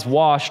bodies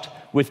washed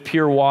with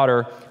pure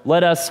water.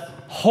 Let us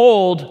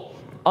hold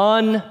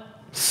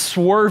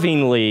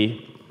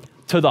unswervingly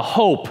to the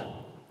hope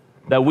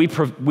that we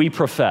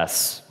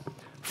profess.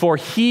 For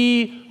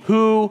he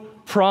who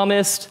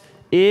promised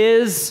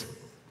is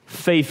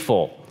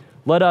faithful.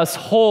 Let us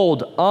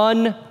hold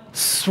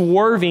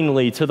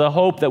unswervingly to the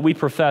hope that we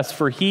profess,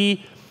 for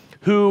he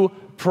who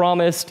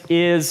promised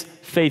is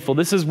faithful.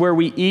 This is where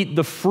we eat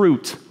the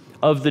fruit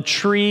of the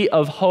tree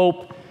of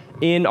hope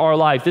in our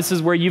life. This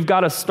is where you've got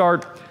to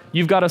start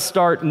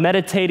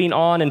meditating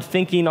on and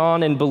thinking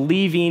on and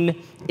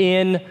believing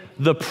in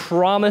the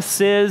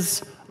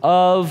promises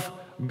of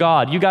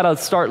God. You got to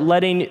start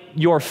letting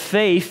your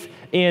faith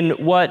in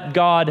what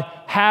God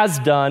has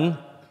done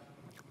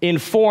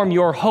inform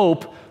your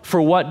hope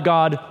for what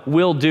God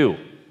will do.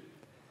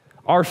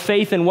 Our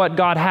faith in what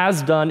God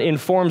has done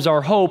informs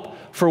our hope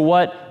for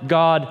what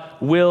God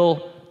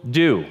will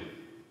do.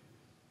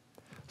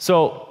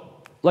 So,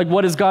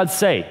 what does God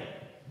say?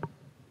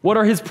 What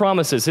are his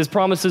promises? His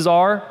promises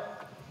are,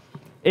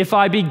 if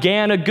I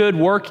began a good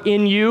work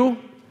in you,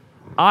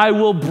 I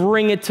will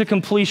bring it to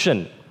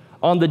completion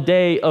on the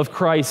day of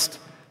Christ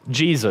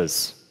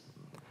Jesus.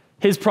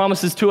 His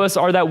promises to us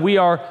are that we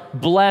are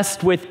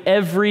blessed with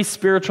every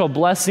spiritual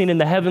blessing in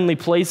the heavenly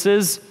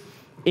places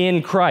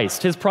in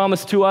Christ. His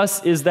promise to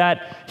us is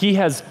that he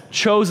has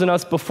chosen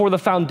us before the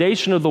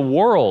foundation of the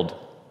world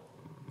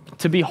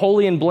to be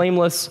holy and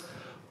blameless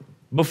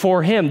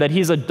before him, that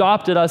he's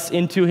adopted us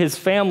into his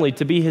family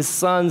to be his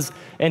sons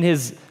and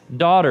his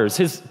daughters.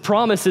 His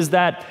promise is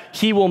that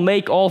he will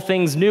make all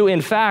things new.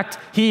 In fact,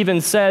 he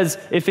even says,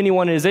 if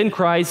anyone is in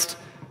Christ,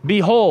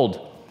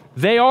 behold,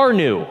 They are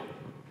new.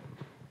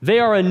 They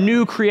are a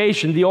new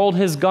creation. The old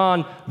has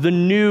gone, the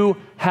new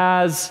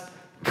has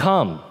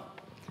come.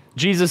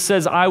 Jesus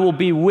says, I will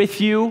be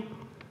with you.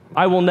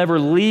 I will never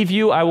leave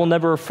you. I will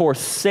never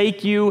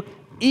forsake you,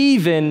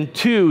 even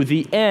to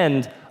the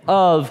end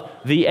of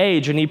the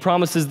age. And he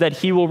promises that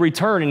he will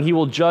return and he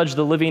will judge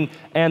the living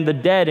and the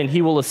dead, and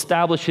he will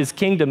establish his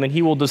kingdom, and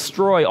he will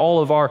destroy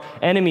all of our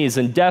enemies,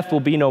 and death will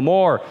be no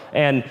more,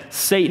 and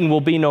Satan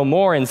will be no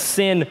more, and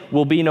sin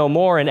will be no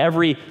more, and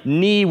every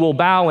knee will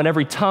bow and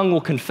every tongue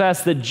will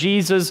confess that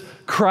Jesus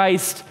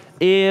Christ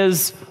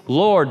is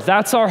Lord.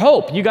 That's our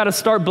hope. You got to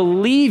start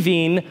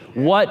believing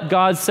what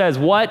God says.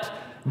 What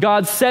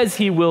God says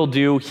he will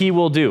do, he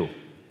will do.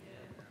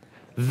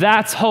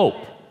 That's hope.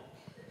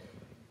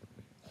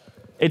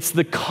 It's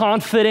the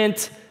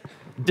confident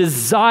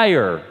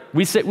desire.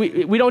 We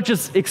don't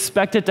just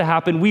expect it to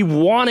happen, we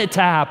want it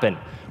to happen.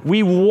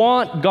 We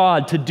want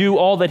God to do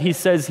all that he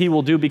says he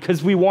will do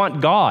because we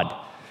want God.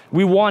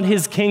 We want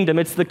his kingdom.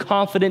 It's the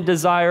confident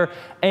desire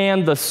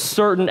and the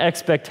certain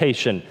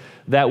expectation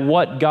that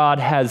what God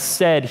has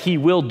said he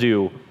will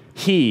do,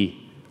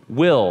 he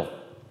will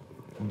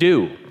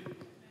do.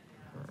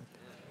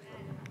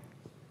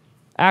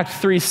 Act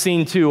 3,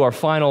 Scene 2, our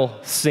final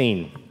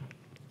scene.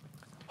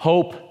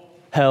 Hope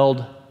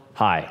held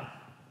high.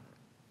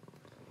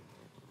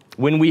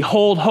 When we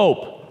hold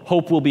hope,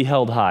 hope will be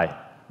held high.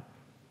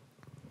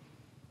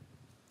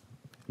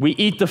 We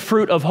eat the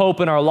fruit of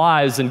hope in our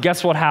lives, and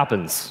guess what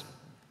happens?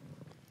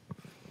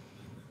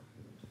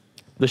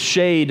 The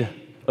shade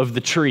of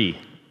the tree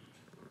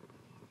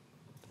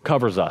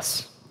covers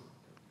us.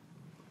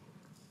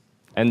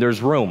 And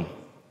there's room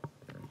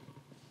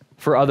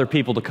for other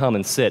people to come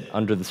and sit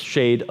under the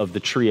shade of the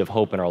tree of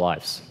hope in our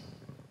lives.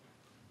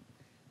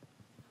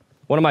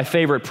 One of my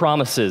favorite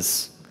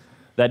promises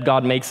that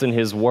God makes in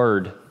his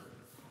word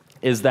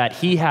is that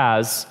he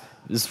has,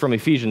 this is from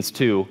Ephesians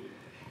 2,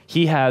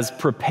 he has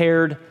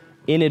prepared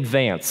in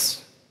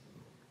advance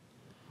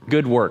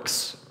good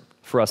works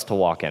for us to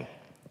walk in.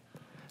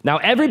 Now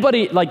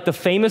everybody, like the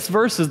famous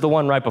verse is the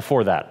one right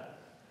before that.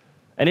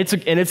 And it's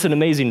an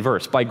amazing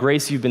verse. By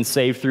grace you've been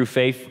saved through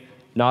faith,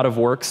 not of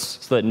works,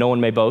 so that no one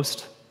may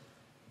boast.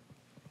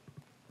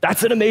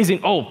 That's an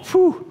amazing,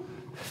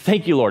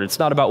 thank you, Lord. It's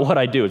not about what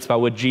I do. It's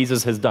about what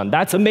Jesus has done.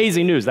 That's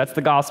amazing news. That's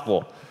the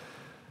gospel.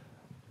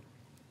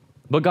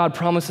 But God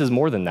promises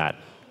more than that.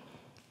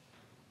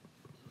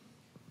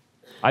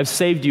 I've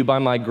saved you by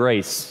my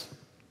grace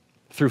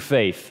through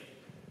faith,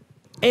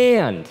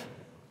 and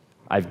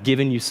I've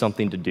given you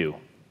something to do.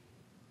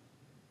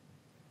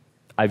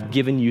 I've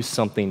given you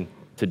something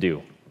to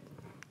do.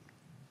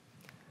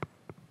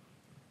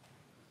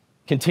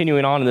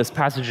 Continuing on in this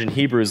passage in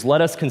Hebrews,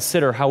 let us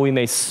consider how we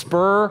may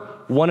spur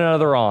one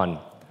another on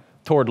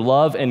toward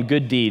love and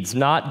good deeds,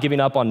 not giving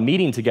up on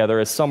meeting together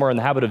as some are in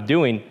the habit of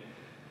doing,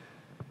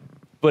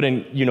 but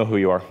you know who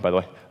you are, by the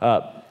way,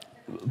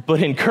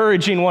 but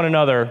encouraging one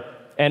another,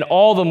 and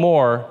all the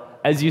more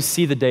as you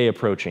see the day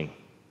approaching.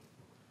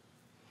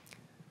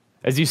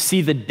 As you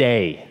see the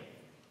day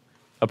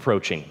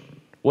approaching.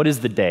 What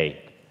is the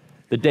day?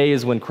 The day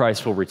is when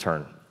Christ will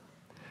return.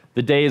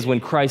 The day is when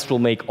Christ will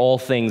make all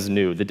things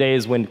new. The day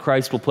is when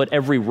Christ will put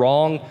every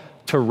wrong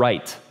to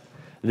right.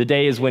 The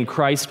day is when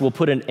Christ will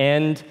put an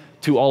end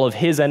to all of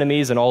his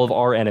enemies and all of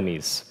our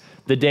enemies.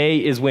 The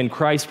day is when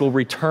Christ will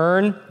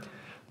return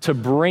to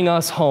bring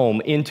us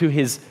home into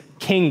his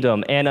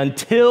kingdom. And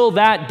until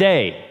that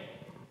day,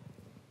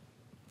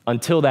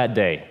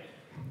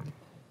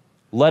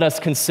 let us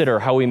consider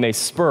how we may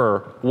spur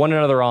one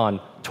another on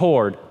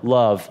toward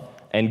love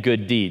and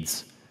good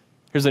deeds.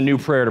 Here's a new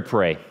prayer to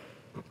pray.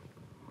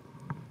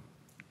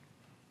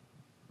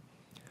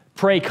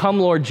 Pray, come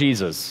Lord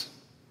Jesus.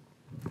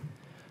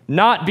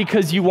 Not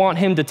because you want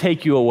him to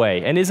take you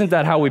away. And isn't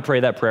that how we pray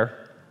that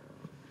prayer?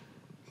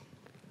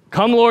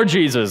 Come Lord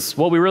Jesus.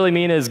 What we really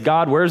mean is,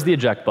 God, where's the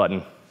eject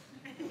button?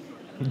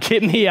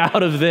 Get me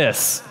out of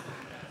this.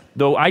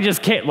 Though I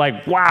just can't,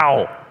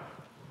 wow.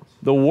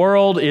 The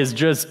world is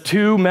just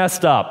too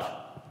messed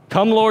up.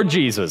 Come Lord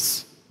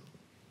Jesus.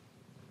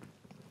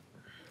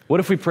 What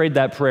if we prayed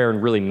that prayer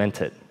and really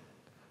meant it?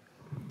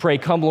 Pray,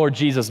 come Lord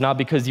Jesus, not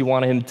because you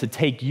want him to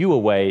take you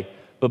away,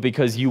 but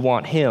because you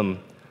want him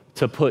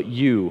to put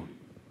you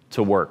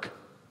to work.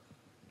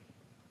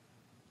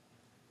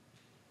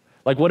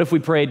 What if we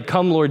prayed,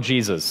 come Lord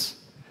Jesus,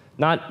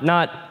 not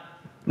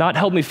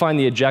help me find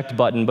the eject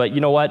button, but you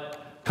know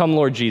what? Come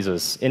Lord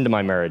Jesus into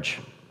my marriage.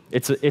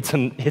 It's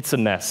a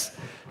mess,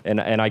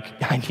 and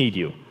I need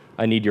you.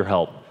 I need your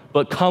help.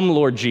 But come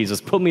Lord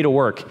Jesus, put me to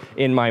work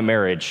in my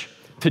marriage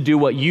to do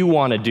what you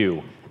want to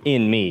do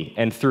in me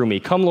and through me.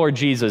 Come, Lord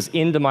Jesus,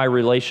 into my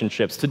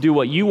relationships to do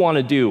what you want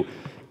to do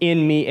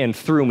in me and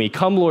through me.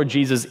 Come, Lord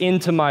Jesus,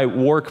 into my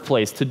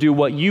workplace to do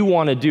what you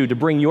want to do, to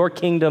bring your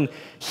kingdom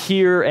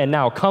here and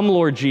now. Come,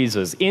 Lord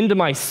Jesus, into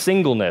my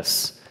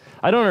singleness.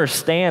 I don't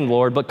understand,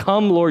 Lord, but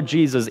come, Lord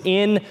Jesus,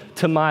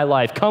 into my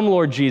life. Come,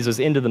 Lord Jesus,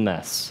 into the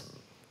mess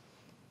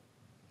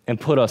and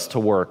put us to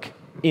work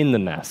in the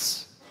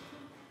mess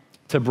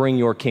to bring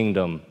your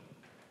kingdom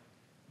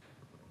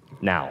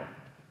now.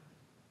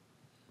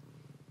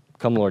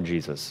 Come, Lord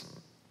Jesus.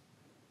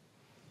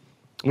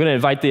 I'm going to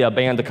invite the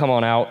band to come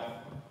on out.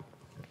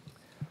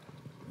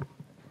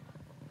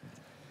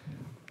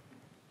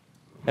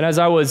 And as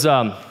I was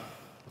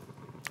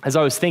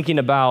thinking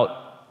about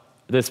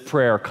this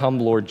prayer, come,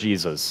 Lord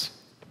Jesus,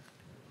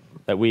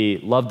 that we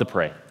love to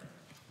pray,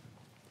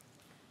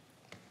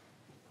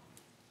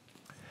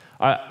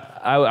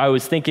 I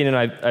was thinking, and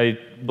I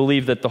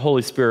believe that the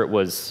Holy Spirit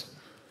was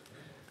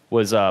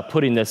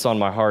putting this on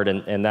my heart,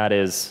 and that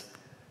is,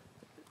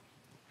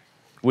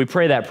 we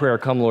pray that prayer,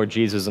 come, Lord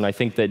Jesus, and I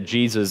think that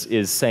Jesus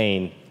is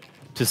saying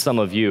to some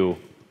of you,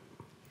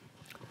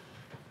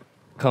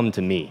 come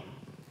to me.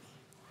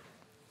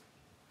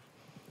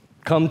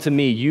 Come to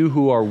me, you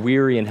who are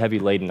weary and heavy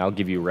laden, I'll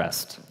give you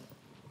rest.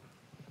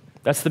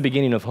 That's the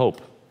beginning of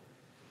hope,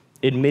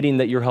 admitting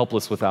that you're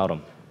helpless without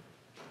him.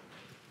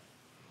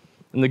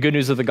 And the good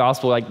news of the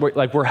gospel,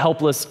 we're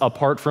helpless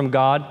apart from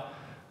God,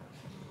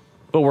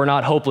 but we're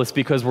not hopeless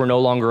because we're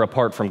no longer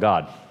apart from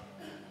God.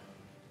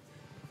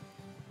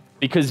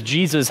 Because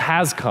Jesus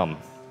has come.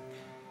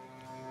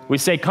 We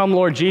say, come,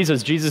 Lord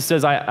Jesus. Jesus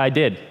says, I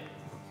did.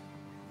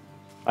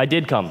 I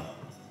did come.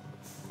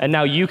 And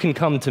now you can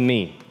come to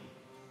me.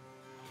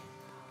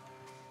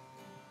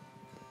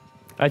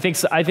 I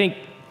think,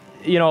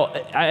 you know,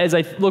 as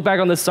I look back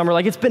on this summer,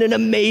 it's been an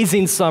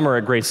amazing summer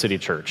at Grace City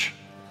Church.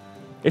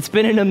 It's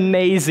been an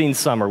amazing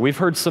summer. We've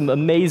heard some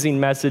amazing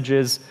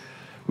messages.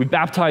 We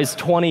baptized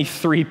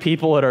 23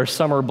 people at our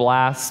summer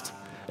blast.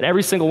 And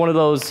every single one of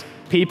those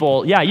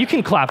people, yeah, you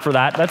can clap for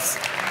that.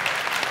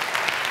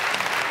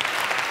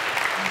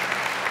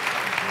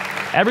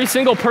 Every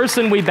single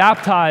person we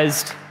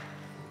baptized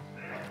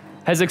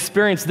has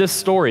experienced this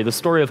story, the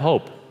story of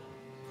hope.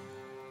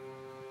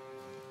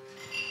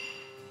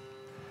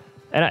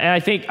 And I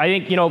think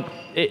you know,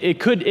 it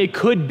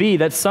could be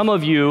that some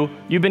of you've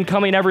been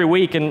coming every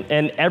week, and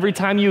every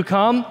time you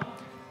come,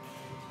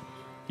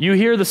 you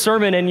hear the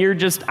sermon and you're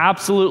just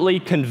absolutely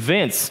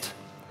convinced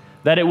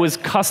that it was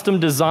custom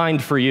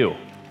designed for you.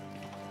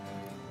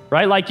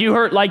 Right? At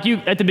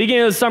the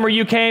beginning of the summer,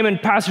 you came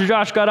and Pastor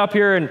Josh got up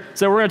here and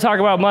said, we're going to talk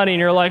about money. And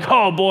you're like,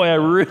 oh boy, I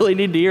really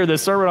need to hear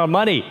this sermon on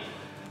money.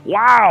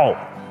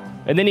 Wow.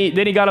 And then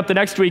he got up the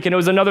next week and it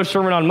was another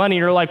sermon on money.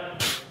 And you're like,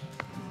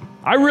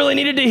 I really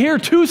needed to hear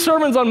 2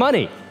 sermons on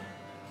money.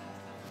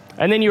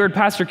 And then you heard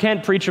Pastor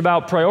Kent preach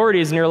about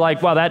priorities and you're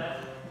like, wow, that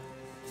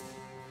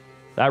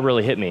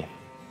really hit me.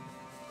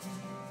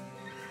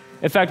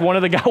 In fact, one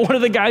of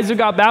the guys who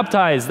got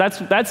baptized,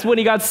 that's when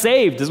he got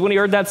saved, is when he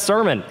heard that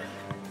sermon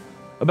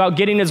about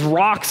getting his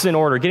rocks in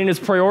order, getting his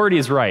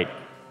priorities right.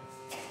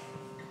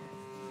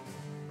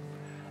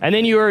 And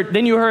then you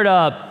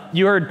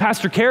heard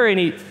Pastor Carey,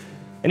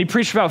 and he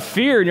preached about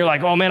fear, and you're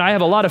like, oh man, I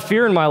have a lot of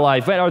fear in my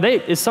life.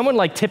 Is someone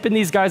tipping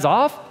these guys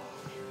off?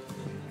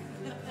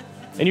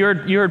 And you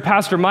heard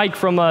Pastor Mike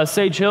from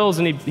Sage Hills,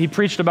 and he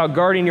preached about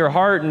guarding your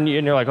heart, and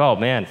you're like, oh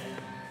man,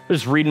 I'm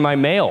just reading my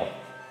mail.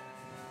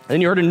 And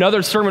then you heard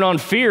another sermon on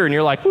fear, and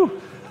you're like, whew,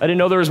 I didn't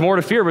know there was more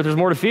to fear, but there's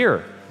more to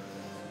fear.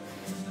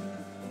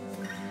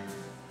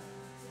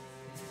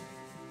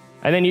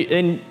 And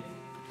then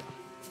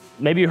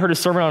maybe you heard a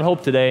sermon on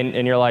hope today,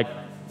 and you're like,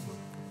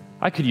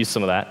 I could use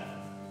some of that.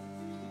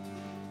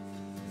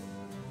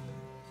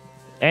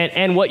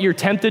 And what you're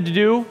tempted to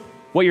do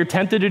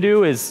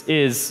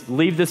is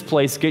leave this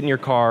place, get in your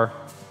car,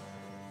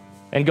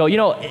 and go, you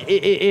know,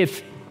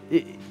 if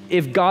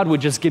God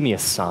would just give me a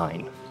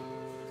sign.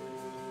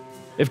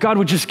 If God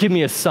would just give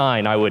me a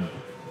sign,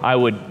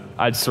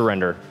 I'd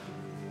surrender.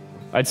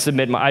 I'd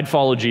submit I'd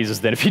follow Jesus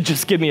then if he'd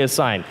just give me a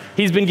sign.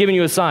 He's been giving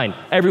you a sign.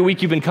 Every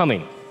week you've been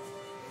coming.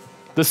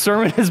 The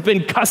sermon has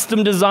been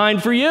custom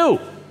designed for you.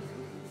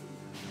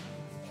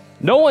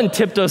 No one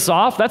tipped us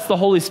off. That's the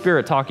Holy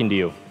Spirit talking to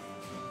you.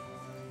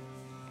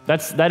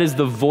 That is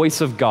the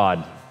voice of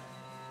God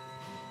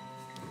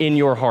in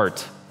your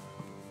heart,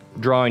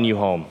 drawing you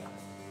home.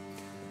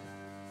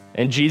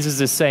 And Jesus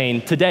is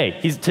saying today,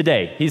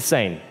 he's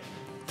saying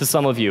to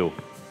some of you,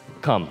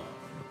 come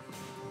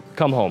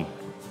home.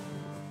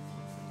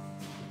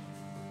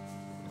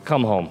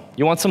 Come home.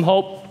 You want some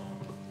hope?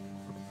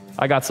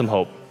 I got some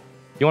hope.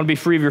 You want to be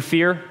free of your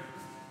fear?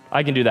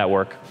 I can do that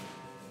work.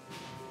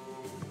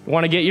 You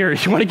want to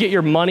get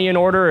your money in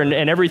order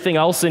and everything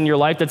else in your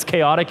life that's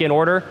chaotic in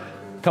order?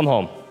 Come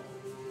home.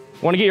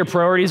 You want to get your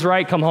priorities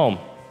right? Come home.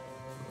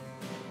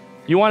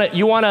 You want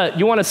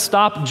to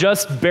stop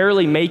just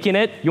barely making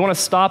it? You want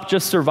to stop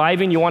just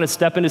surviving? You want to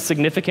step into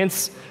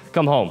significance?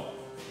 Come home.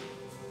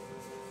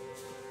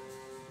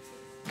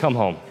 Come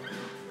home.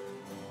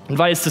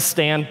 Invite us to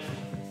stand.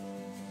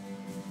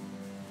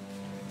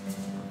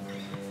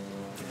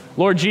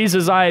 Lord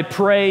Jesus, I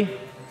pray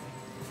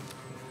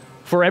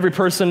for every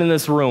person in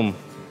this room.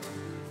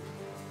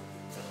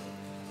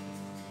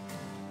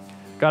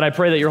 God, I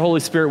pray that your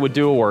Holy Spirit would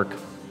do a work.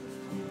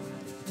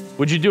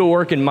 Would you do a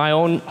work in my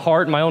own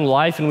heart, my own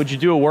life, and would you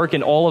do a work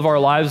in all of our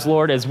lives,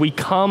 Lord, as we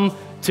come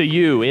to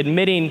you,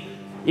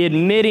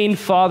 admitting,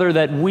 Father,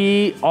 that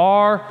we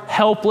are helpless.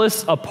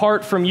 helpless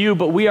apart from you,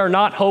 but we are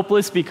not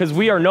hopeless because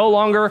we are no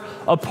longer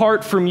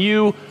apart from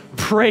you.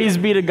 Praise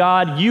be to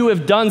God. You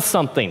have done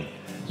something.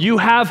 You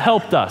have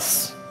helped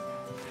us.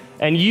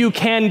 And you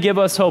can give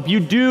us hope. You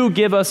do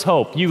give us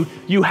hope.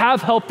 You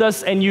have helped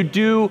us, and you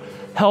do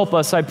help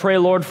us. I pray,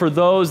 Lord, for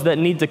those that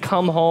need to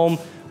come home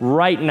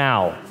right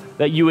now,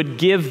 that you would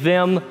give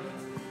them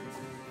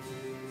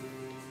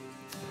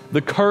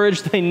the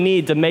courage they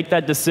need to make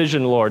that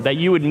decision, Lord, that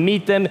you would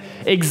meet them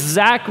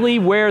exactly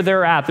where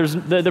they're at. There's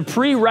the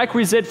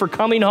prerequisite for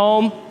coming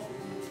home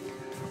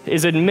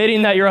is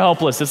admitting that you're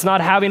helpless. It's not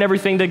having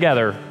everything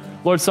together.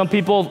 Lord, some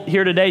people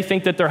here today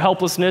think that their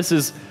helplessness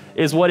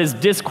is what has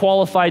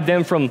disqualified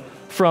them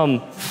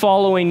from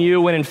following you,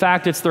 when in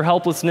fact it's their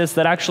helplessness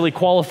that actually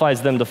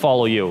qualifies them to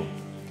follow you.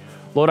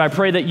 Lord, I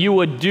pray that you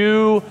would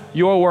do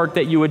your work,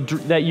 that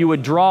you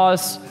would draw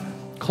us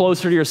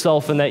closer to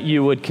yourself, and that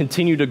you would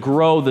continue to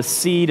grow the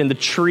seed and the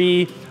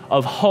tree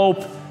of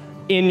hope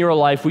in your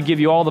life. We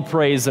give you all the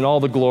praise and all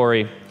the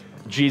glory.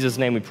 In Jesus'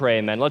 name we pray,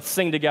 amen. Let's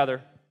sing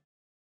together.